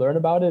way you learn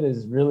about it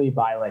is really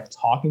by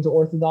talking to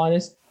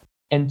orthodontists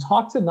and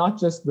talk to not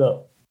just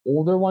the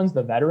older ones,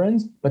 the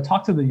veterans, but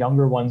talk to the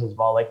younger ones as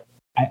well.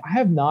 I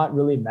have not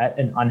really met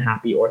an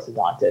unhappy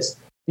orthodontist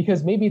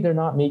because maybe they're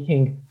not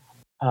making,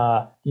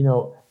 the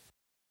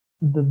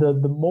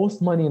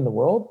most money in the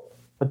world,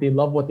 but they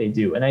love what they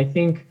do. And I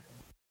think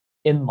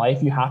in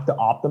life, you have to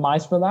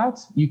optimize for that.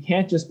 You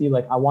can't just be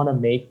like, I want to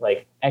make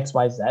X,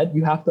 Y, Z.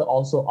 You have to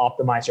also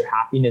optimize your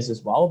happiness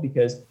as well,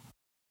 because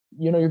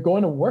you're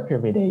going to work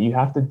every day. You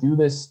have to do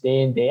this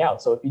day in, day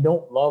out. So if you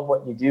don't love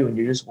what you do and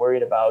you're just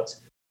worried about,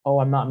 oh,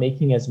 I'm not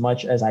making as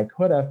much as I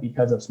could have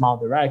because of Smile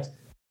Direct,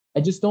 I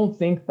just don't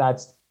think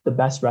that's the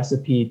best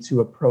recipe to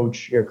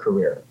approach your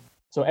career.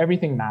 So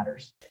everything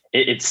matters.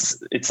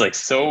 It's like,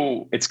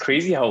 so it's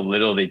crazy how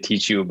little they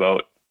teach you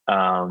about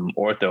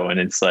ortho. And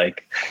it's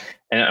like,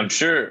 and I'm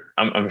sure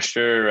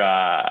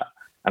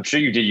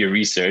you did your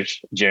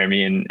research,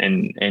 Jeremy,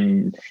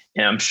 and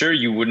I'm sure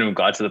you wouldn't have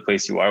got to the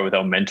place you are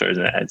without mentors.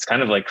 And it's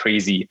kind of like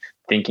crazy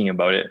thinking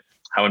about it,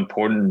 how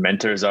important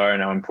mentors are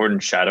and how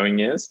important shadowing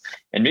is.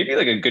 And maybe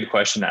like a good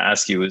question to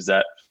ask you is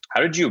that,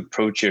 how did you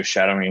approach your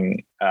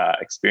shadowing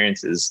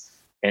experiences,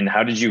 and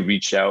how did you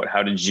reach out?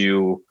 How did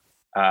you,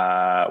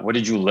 what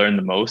did you learn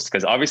the most?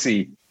 Because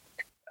obviously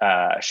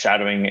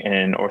shadowing in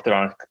an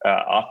orthodontic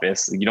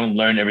office, you don't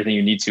learn everything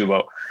you need to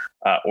about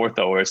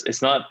ortho, or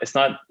it's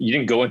not, you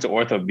didn't go into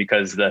ortho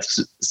because the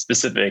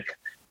specific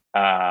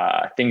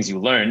things you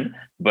learn,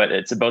 but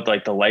it's about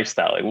like the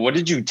lifestyle. Like, what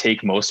did you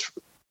take most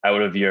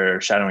out of your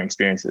shadowing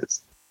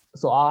experiences?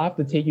 So I'll have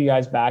to take you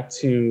guys back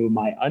to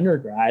my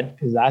undergrad,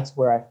 because that's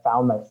where I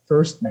found my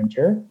first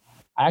mentor.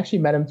 I actually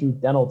met him through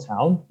Dental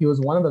Town. He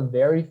was one of the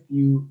very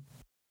few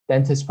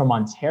dentists from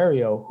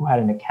Ontario who had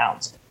an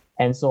account.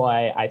 And so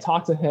I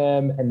talked to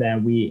him, and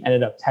then we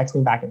ended up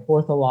texting back and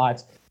forth a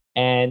lot.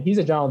 And he's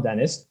a general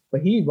dentist,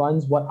 but he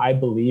runs what I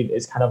believe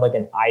is kind of like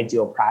an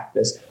ideal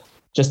practice.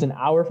 Just an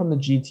hour from the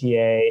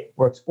GTA,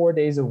 works 4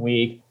 days a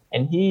week.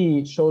 And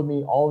he showed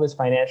me all of his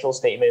financial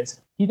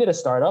statements. He did a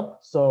startup.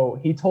 So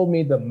he told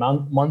me the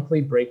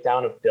monthly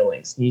breakdown of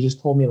billings. He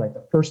just told me like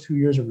the first 2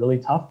 years are really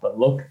tough, but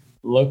look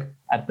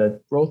at the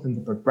growth and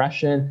the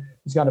progression.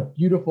 He's got a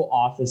beautiful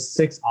office,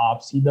 6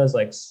 ops. He does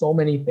like so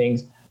many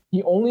things.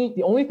 The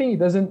only thing he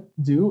doesn't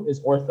do is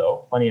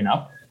ortho, funny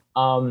enough.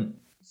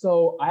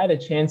 So I had a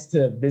chance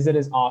to visit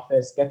his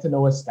office, get to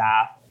know his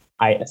staff.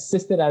 I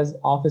assisted at his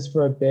office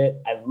for a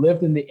bit. I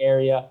lived in the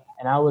area,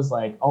 and I was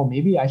like, oh,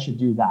 maybe I should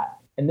do that.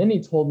 And then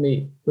he told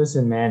me,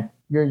 listen, man,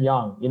 you're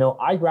young.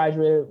 I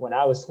graduated when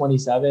I was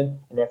 27.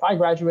 And if I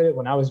graduated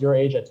when I was your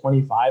age at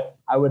 25,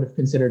 I would have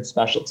considered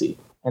specialty.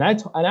 And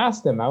I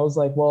asked him, I was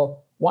like,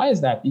 well, why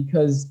is that?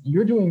 Because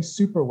you're doing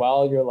super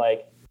well. You're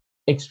like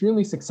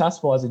extremely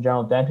successful as a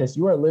general dentist.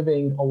 You are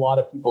living a lot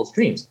of people's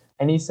dreams.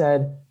 And he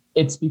said,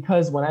 it's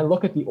because when I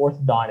look at the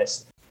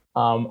orthodontist,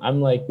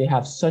 I'm like, they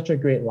have such a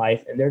great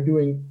life and they're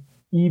doing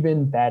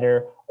even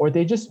better, or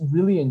they just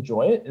really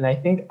enjoy it. And I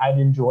think I'd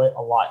enjoy it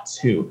a lot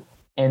too.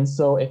 And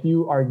so if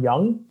you are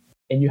young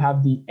and you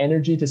have the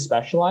energy to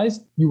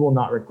specialize, you will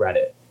not regret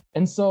it.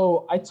 And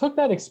so I took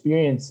that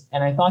experience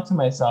and I thought to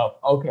myself,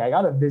 okay, I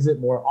got to visit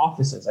more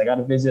offices. I got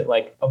to visit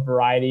like a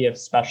variety of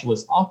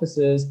specialist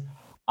offices.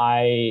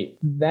 I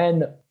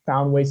then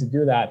found ways to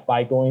do that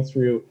by going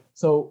through.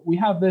 So we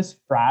have this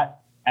frat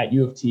at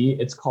U of T.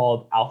 It's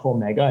called Alpha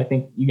Omega. I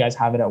think you guys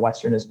have it at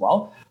Western as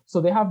well. So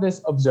they have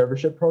this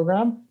observership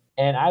program.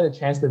 And I had a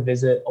chance to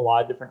visit a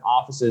lot of different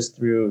offices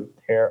through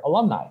their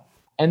alumni.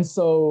 And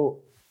so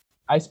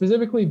I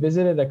specifically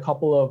visited a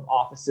couple of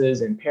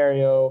offices in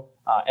perio,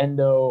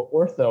 endo,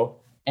 ortho.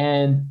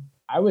 And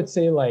I would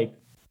say like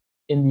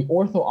in the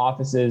ortho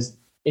offices,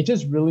 it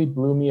just really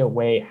blew me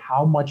away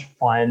how much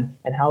fun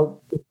and how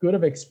good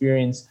of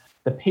experience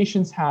the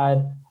patients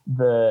had,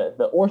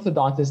 the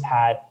orthodontist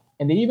had,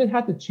 and they even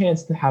had the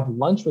chance to have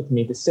lunch with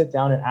me to sit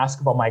down and ask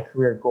about my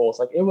career goals.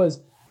 Like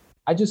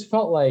I just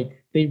felt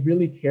like they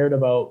really cared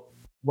about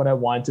what I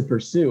wanted to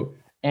pursue.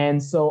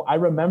 And so I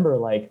remember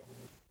like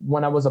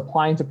when I was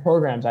applying to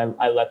programs,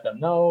 I let them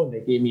know, and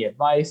they gave me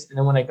advice. And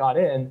then when I got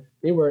in,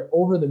 they were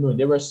over the moon.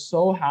 They were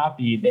so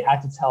happy. They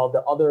had to tell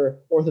the other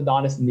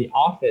orthodontists in the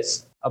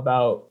office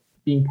about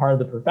being part of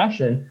the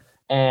profession.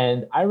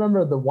 And I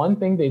remember the one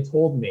thing they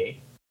told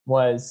me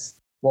was,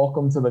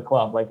 welcome to the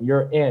club. Like,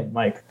 you're in,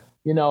 like,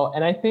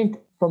 and I think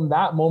from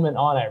that moment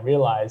on, I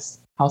realized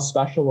how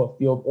special a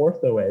field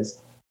ortho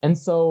is. And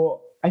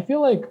so I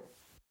feel like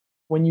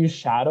when you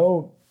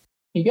shadow,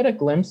 you get a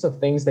glimpse of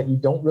things that you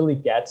don't really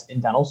get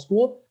in dental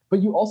school, but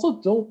you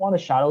also don't want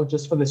to shadow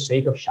just for the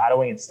sake of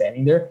shadowing and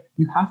standing there.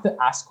 You have to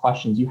ask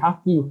questions. You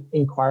have to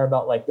inquire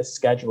about like the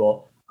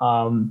schedule,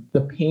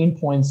 the pain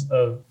points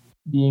of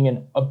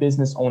being a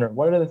business owner.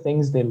 What are the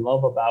things they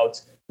love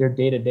about their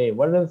day-to-day?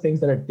 What are the things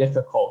that are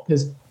difficult?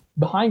 Because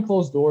behind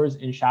closed doors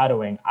in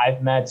shadowing,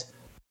 I've met,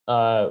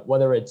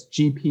 whether it's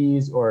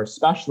GPs or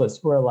specialists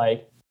who are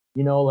like,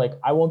 like,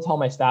 I won't tell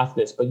my staff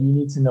this, but you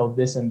need to know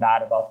this and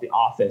that about the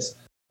office.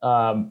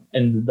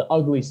 And the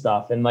ugly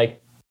stuff. And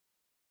like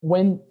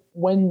when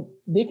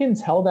they can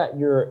tell that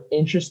you're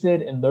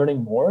interested in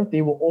learning more,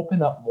 they will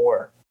open up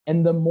more.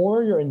 And the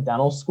more you're in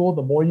dental school,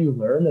 the more you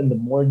learn and the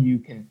more you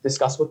can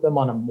discuss with them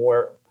on a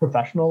more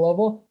professional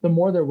level, the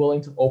more they're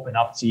willing to open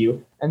up to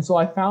you. And so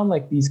I found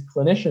like these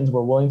clinicians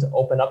were willing to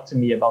open up to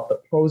me about the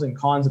pros and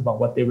cons about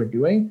what they were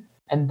doing.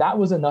 And that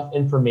was enough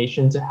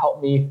information to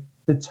help me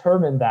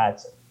determine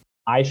that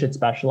I should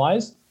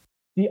specialize.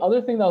 The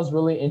other thing that was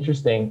really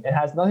interesting, it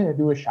has nothing to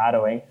do with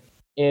shadowing,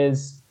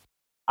 is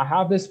I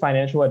have this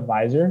financial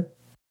advisor,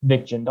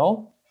 Vic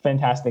Jindal.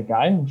 fantastic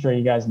guy. I'm sure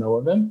you guys know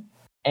of him.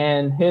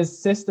 And his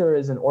sister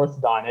is an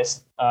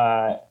orthodontist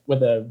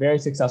with a very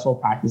successful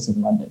practice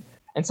in London.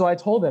 And so I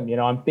told him,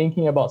 I'm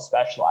thinking about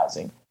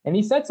specializing. And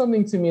he said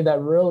something to me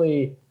that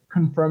really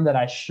confirmed that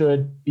I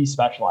should be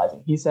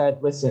specializing. He said,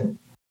 listen,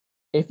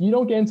 if you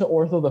don't get into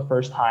ortho the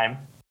first time,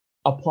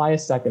 apply a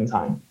second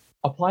time,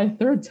 apply a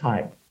third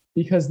time,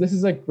 because this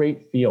is a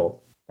great field.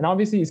 And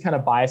obviously he's kind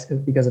of biased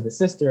because of his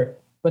sister,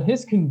 but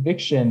his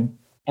conviction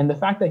and the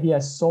fact that he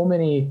has so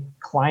many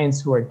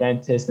clients who are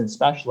dentists and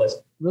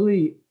specialists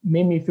really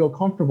made me feel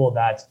comfortable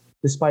that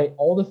despite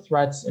all the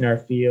threats in our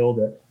field,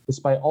 or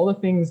despite all the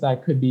things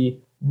that could be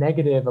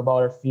negative about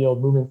our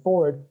field moving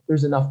forward,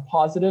 there's enough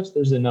positives,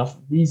 there's enough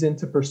reason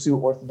to pursue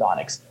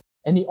orthodontics.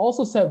 And he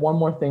also said one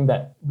more thing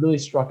that really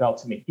struck out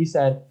to me. He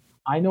said,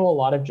 I know a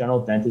lot of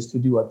general dentists who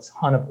do a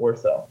ton of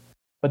ortho,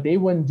 but they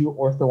wouldn't do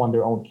ortho on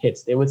their own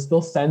kids. They would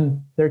still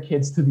send their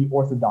kids to the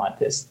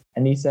orthodontist.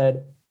 And he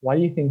said, why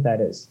do you think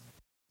that is?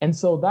 And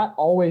so that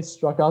always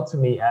struck out to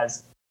me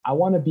as I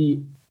want to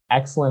be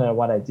excellent at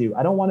what I do.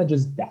 I don't want to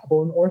just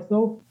dabble in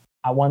ortho.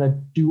 I want to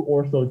do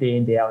ortho day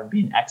in, day out and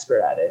be an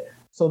expert at it.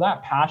 So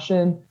that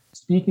passion,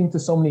 speaking to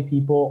so many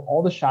people,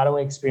 all the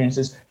shadowing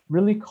experiences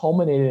really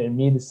culminated in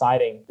me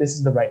deciding this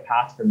is the right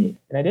path for me.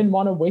 And I didn't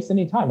want to waste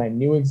any time. I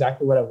knew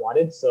exactly what I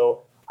wanted.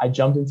 So I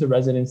jumped into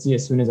residency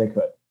as soon as I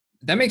could.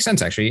 That makes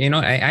sense, actually.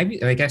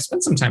 I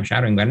spent some time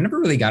shadowing, but I never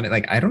really got it.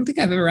 Like, I don't think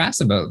I've ever asked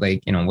about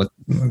what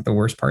the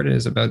worst part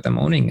is about them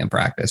owning a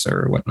practice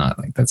or whatnot.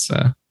 Like, that's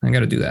I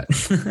got to do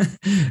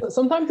that.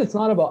 Sometimes it's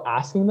not about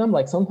asking them.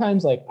 Like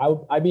sometimes, like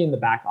I'd be in the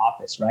back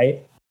office,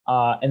 right?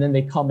 And then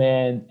they come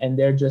in and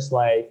they're just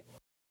like,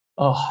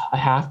 oh, I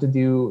have to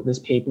do this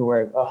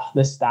paperwork. Oh,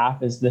 this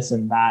staff is this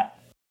and that.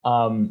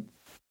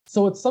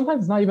 So it's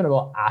sometimes not even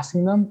about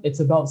asking them. It's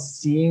about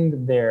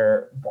seeing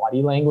their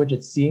body language.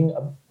 It's seeing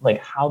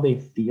like how they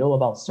feel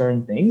about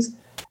certain things.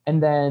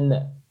 And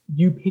then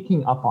you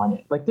picking up on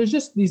it. Like there's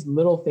just these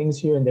little things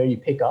here and there you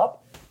pick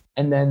up.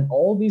 And then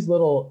all these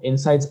little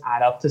insights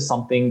add up to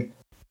something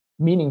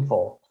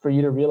meaningful for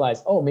you to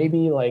realize, oh,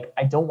 maybe like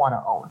I don't want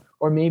to own,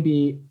 or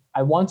maybe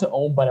I want to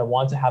own, but I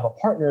want to have a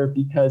partner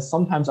because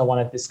sometimes I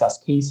want to discuss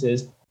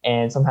cases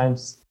and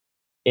sometimes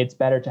it's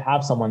better to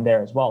have someone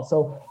there as well.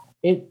 So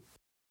it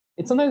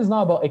sometimes it's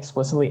not about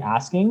explicitly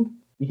asking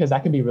because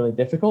that can be really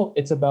difficult.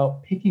 It's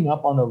about picking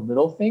up on the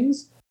little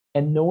things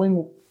and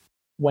knowing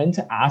when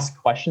to ask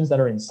questions that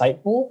are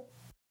insightful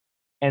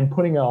and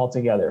putting it all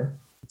together.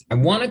 I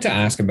wanted to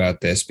ask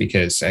about this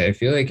because I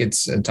feel like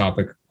it's a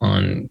topic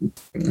on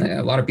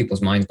a lot of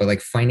people's minds, but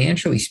like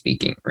financially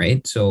speaking,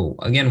 right? So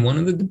again, one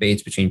of the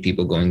debates between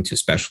people going to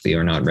specialty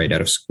or not right out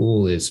of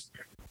school is,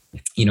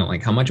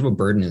 like how much of a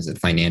burden is it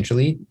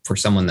financially for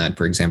someone that,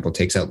 for example,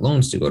 takes out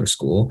loans to go to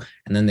school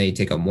and then they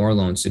take out more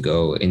loans to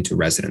go into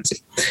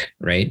residency,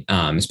 right?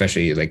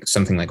 Especially like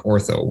something like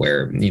ortho,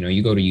 where,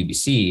 you go to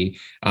UBC,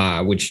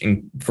 which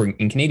in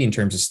Canadian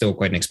terms is still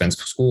quite an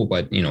expensive school,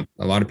 but, a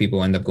lot of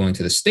people end up going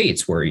to the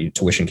States where your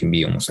tuition can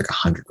be almost like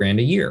 $100,000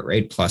 a year,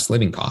 right? Plus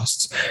living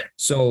costs.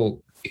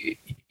 So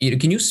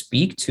can you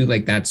speak to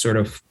like that sort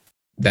of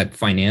that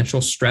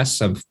financial stress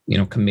of,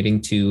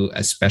 committing to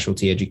a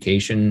specialty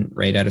education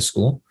right out of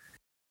school?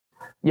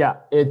 Yeah,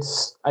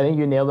 I think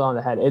you nailed it on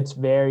the head. It's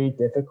very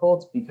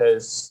difficult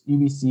because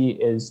UBC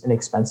is an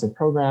expensive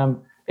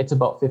program. It's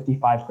about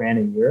 $55,000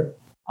 a year.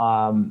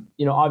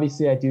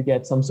 Obviously I do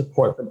get some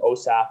support from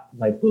OSAP,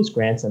 like those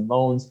grants and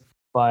loans,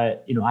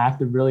 but, I have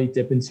to really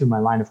dip into my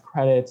line of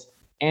credit,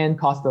 and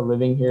cost of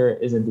living here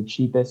isn't the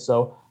cheapest.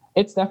 So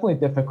it's definitely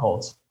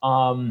difficult.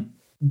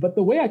 But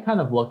the way I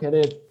kind of look at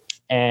it,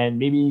 and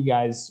maybe you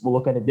guys will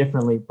look at it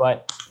differently,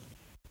 but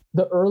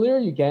the earlier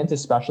you get into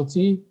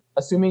specialty,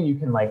 assuming you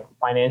can like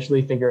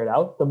financially figure it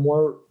out, the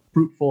more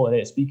fruitful it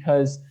is,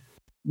 because,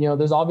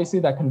 there's obviously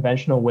that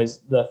conventional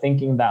the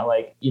thinking that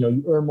like,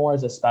 you earn more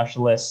as a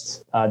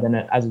specialist than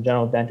as a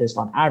general dentist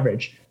on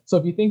average. So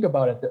if you think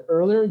about it, the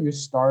earlier you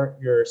start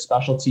your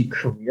specialty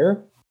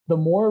career, the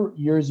more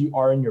years you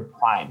are in your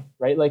prime,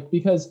 right? Like,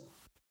 because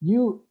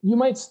you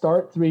might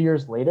start 3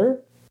 years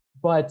later,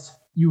 but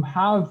you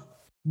have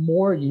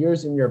more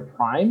years in your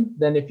prime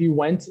than if you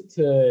went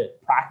to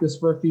practice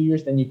for a few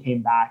years, then you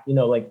came back,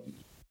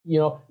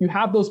 you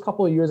have those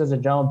couple of years as a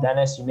general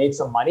dentist, you made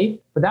some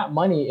money, but that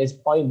money is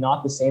probably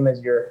not the same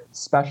as your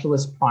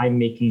specialist prime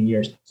making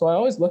years. So I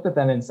always looked at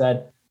that and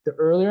said, the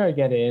earlier I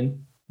get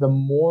in, the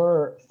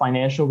more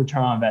financial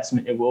return on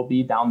investment it will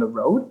be down the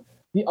road.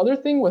 The other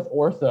thing with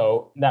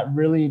ortho that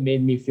really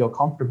made me feel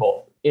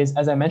comfortable is,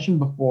 as I mentioned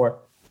before,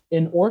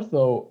 in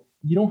ortho,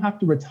 you don't have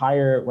to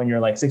retire when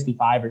you're like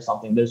 65 or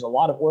something. There's a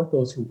lot of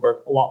orthos who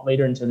work a lot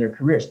later into their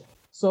careers.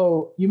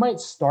 So you might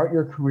start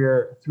your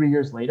career 3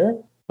 years later,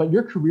 but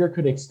your career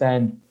could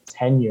extend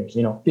 10 years,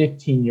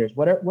 15 years,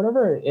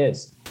 whatever it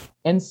is.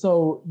 And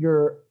so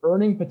your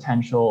earning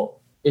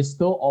potential is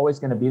still always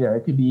going to be there.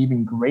 It could be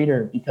even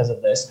greater because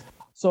of this.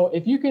 So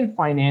if you can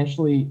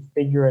financially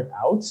figure it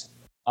out,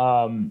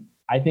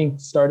 I think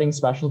starting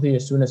specialty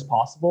as soon as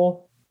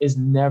possible is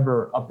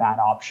never a bad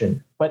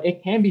option. but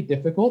it can be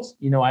difficult.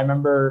 I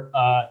remember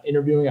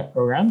interviewing at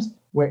programs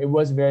where it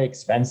was very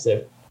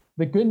expensive.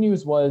 The good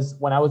news was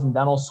when I was in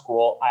dental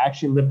school, I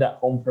actually lived at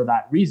home for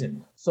that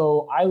reason.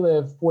 So I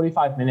live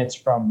 45 minutes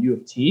from U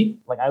of T.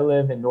 Like I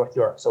live in North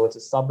York. So it's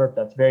a suburb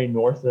that's very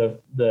north of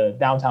the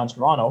downtown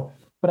Toronto.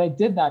 But I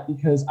did that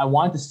because I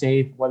wanted to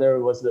save, whether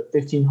it was the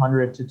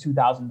 $1,500 to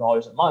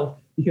 $2,000 a month,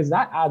 because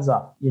that adds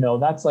up.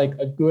 That's like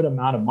a good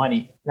amount of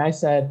money. And I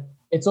said,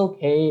 it's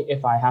okay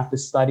if I have to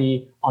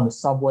study on the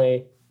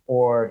subway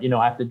or,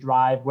 I have to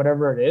drive,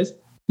 whatever it is,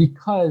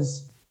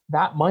 because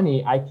that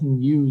money I can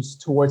use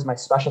towards my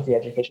specialty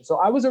education. So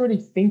I was already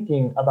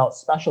thinking about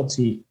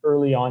specialty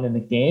early on in the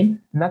game.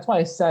 And that's why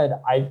I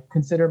said I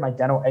consider my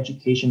dental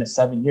education as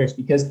 7 years,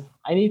 because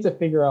I need to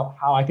figure out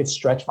how I could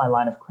stretch my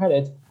line of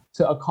credit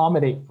to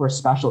accommodate for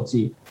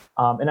specialty.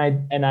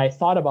 And I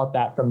thought about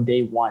that from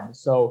day one.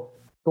 So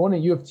going to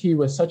U of T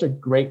was such a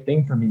great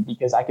thing for me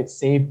because I could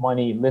save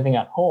money living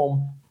at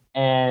home.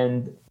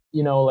 And,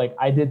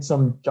 I did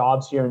some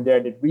jobs here and there,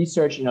 did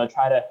research,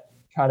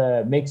 try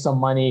to make some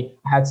money.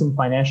 I had some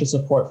financial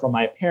support from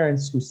my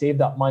parents who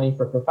saved up money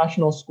for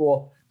professional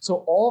school.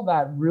 So all of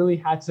that really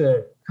had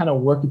to kind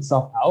of work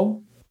itself out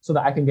so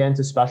that I can get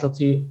into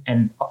specialty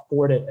and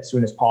afford it as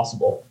soon as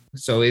possible.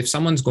 So if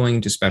someone's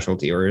going to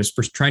specialty or is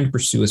trying to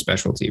pursue a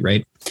specialty,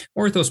 right?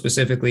 Ortho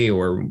specifically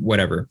or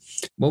whatever,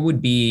 what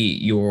would be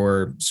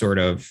your sort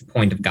of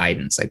point of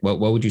guidance? Like what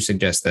would you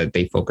suggest that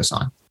they focus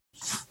on?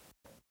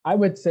 I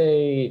would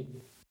say,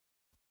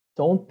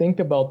 don't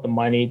think about the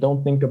money.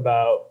 Don't think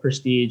about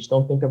prestige.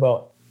 Don't think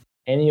about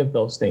any of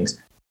those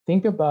things.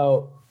 Think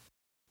about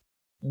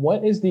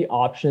what is the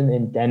option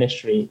in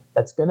dentistry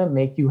that's going to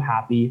make you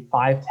happy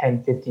 5,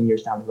 10, 15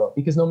 years down the road?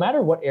 Because no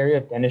matter what area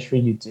of dentistry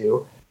you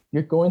do,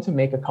 you're going to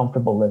make a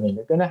comfortable living.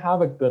 You're going to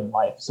have a good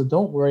life. So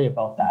don't worry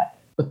about that.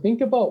 But think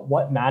about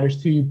what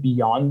matters to you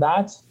beyond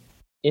that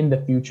in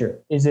the future.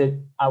 Is it,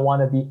 I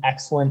want to be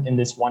excellent in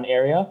this one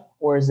area?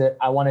 Or is it,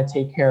 I want to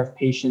take care of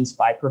patients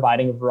by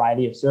providing a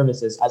variety of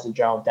services as a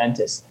general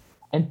dentist?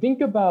 And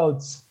think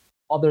about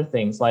other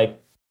things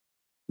like,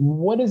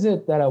 what is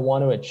it that I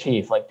want to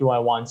achieve? Like, do I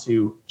want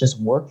to just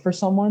work for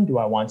someone? Do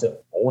I want to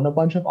own a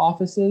bunch of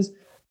offices?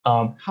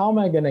 How am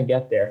I going to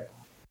get there?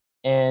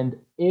 And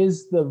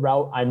is the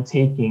route I'm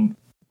taking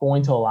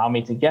going to allow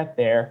me to get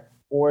there?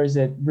 Or is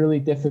it really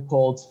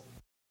difficult?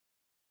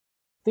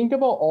 Think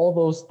about all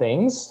those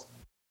things.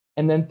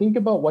 And then think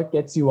about what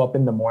gets you up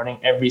in the morning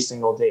every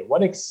single day.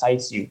 What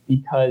excites you?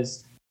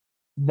 Because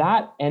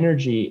that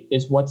energy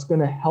is what's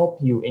going to help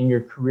you in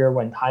your career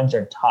when times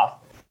are tough.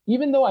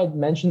 Even though I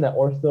mentioned that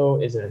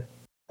ortho is a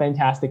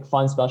fantastic,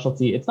 fun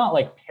specialty, it's not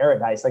like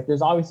paradise. Like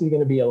there's obviously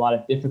going to be a lot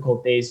of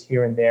difficult days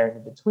here and there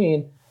in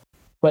between.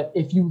 But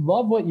if you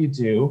love what you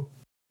do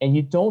and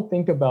you don't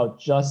think about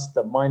just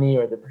the money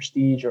or the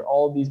prestige or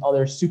all of these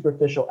other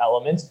superficial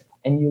elements,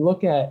 and you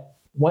look at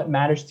what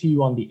matters to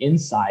you on the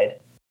inside,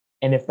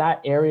 and if that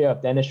area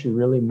of dentistry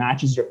really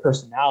matches your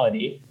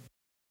personality,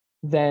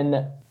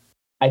 then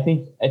I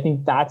think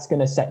that's going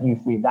to set you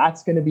free.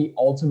 That's going to be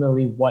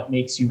ultimately what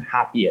makes you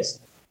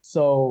happiest.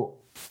 So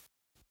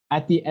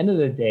at the end of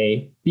the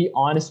day, be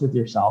honest with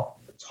yourself.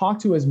 Talk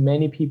to as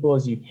many people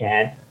as you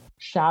can.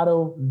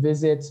 Shadow,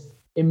 visit,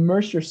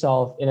 immerse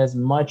yourself in as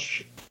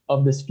much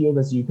of this field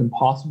as you can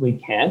possibly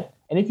can.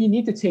 And if you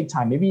need to take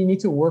time, maybe you need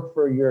to work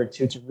for a year or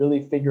two to really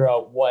figure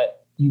out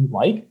what you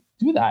like,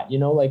 do that.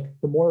 Like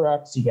the more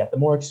reps you get, the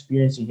more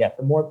experience you get,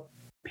 the more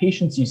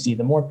patients you see,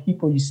 the more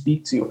people you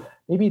speak to,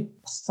 maybe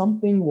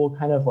something will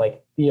kind of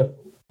like be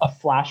a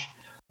flash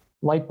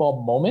light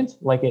bulb moment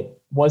like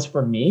it was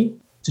for me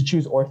to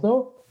choose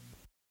ortho.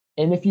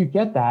 And if you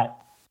get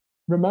that,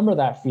 remember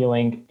that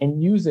feeling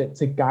and use it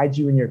to guide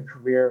you in your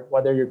career,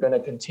 whether you're going to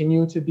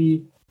continue to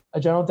be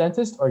a general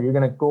dentist or you're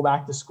going to go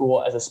back to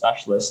school as a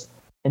specialist.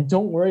 And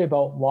don't worry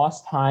about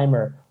lost time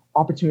or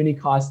opportunity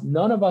cost.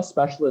 None of us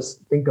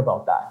specialists think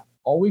about that.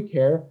 All we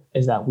care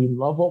is that we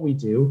love what we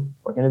do.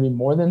 We're going to be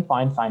more than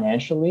fine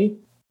financially,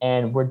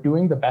 and we're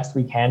doing the best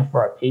we can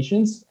for our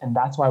patients. And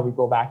that's why we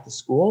go back to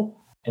school.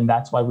 And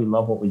that's why we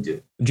love what we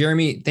do.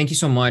 Jeremy, thank you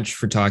so much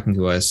for talking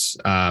to us.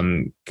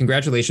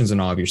 Congratulations on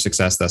all of your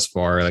success thus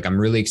far. Like,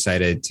 I'm really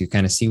excited to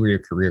kind of see where your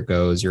career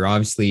goes. You're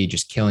obviously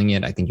just killing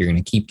it. I think you're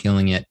going to keep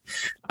killing it.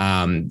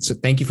 So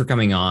thank you for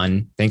coming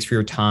on. Thanks for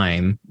your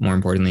time, more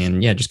importantly.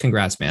 And yeah, just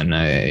congrats, man.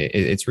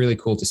 It's really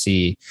cool to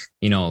see,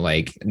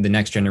 like the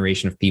next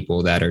generation of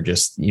people that are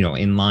just,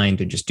 in line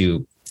to just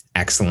do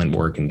excellent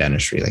work in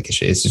dentistry. Like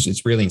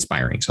it's really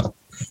inspiring. So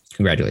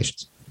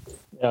congratulations.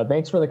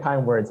 Thanks for the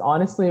kind words.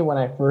 Honestly, when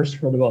I first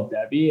heard about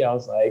Debbie, I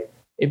was like,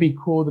 it'd be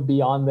cool to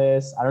be on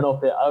this. I don't know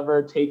if they'll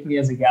ever take me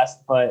as a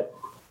guest, but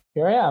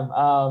here I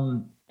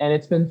am. And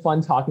it's been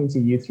fun talking to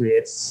you three.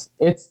 It's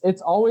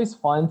always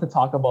fun to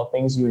talk about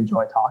things you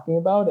enjoy talking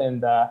about.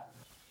 And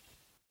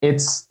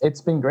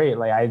it's been great.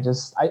 Like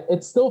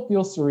it still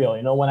feels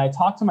surreal. When I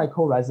talk to my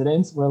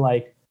co-residents, we're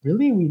like,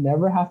 really, we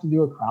never have to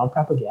do a crown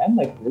prep again?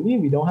 Like, really,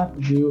 we don't have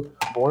to do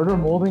border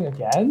molding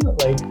again?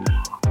 Like,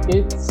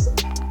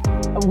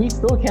 we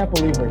still can't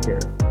believe we're here.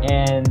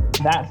 And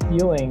that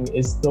feeling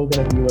is still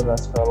going to be with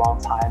us for a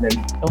long time. And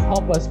it'll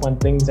help us when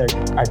things are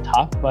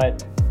tough.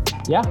 But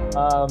yeah,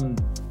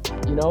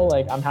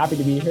 like I'm happy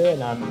to be here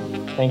and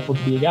I'm thankful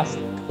to be a guest.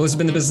 Well, this has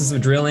been The Business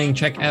of Drilling.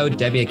 Check out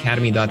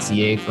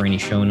debbieacademy.ca for any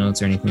show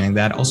notes or anything like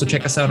that. Also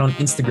check us out on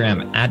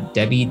Instagram at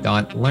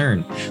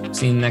debbie.learn.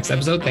 See you in the next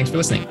episode. Thanks for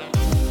listening.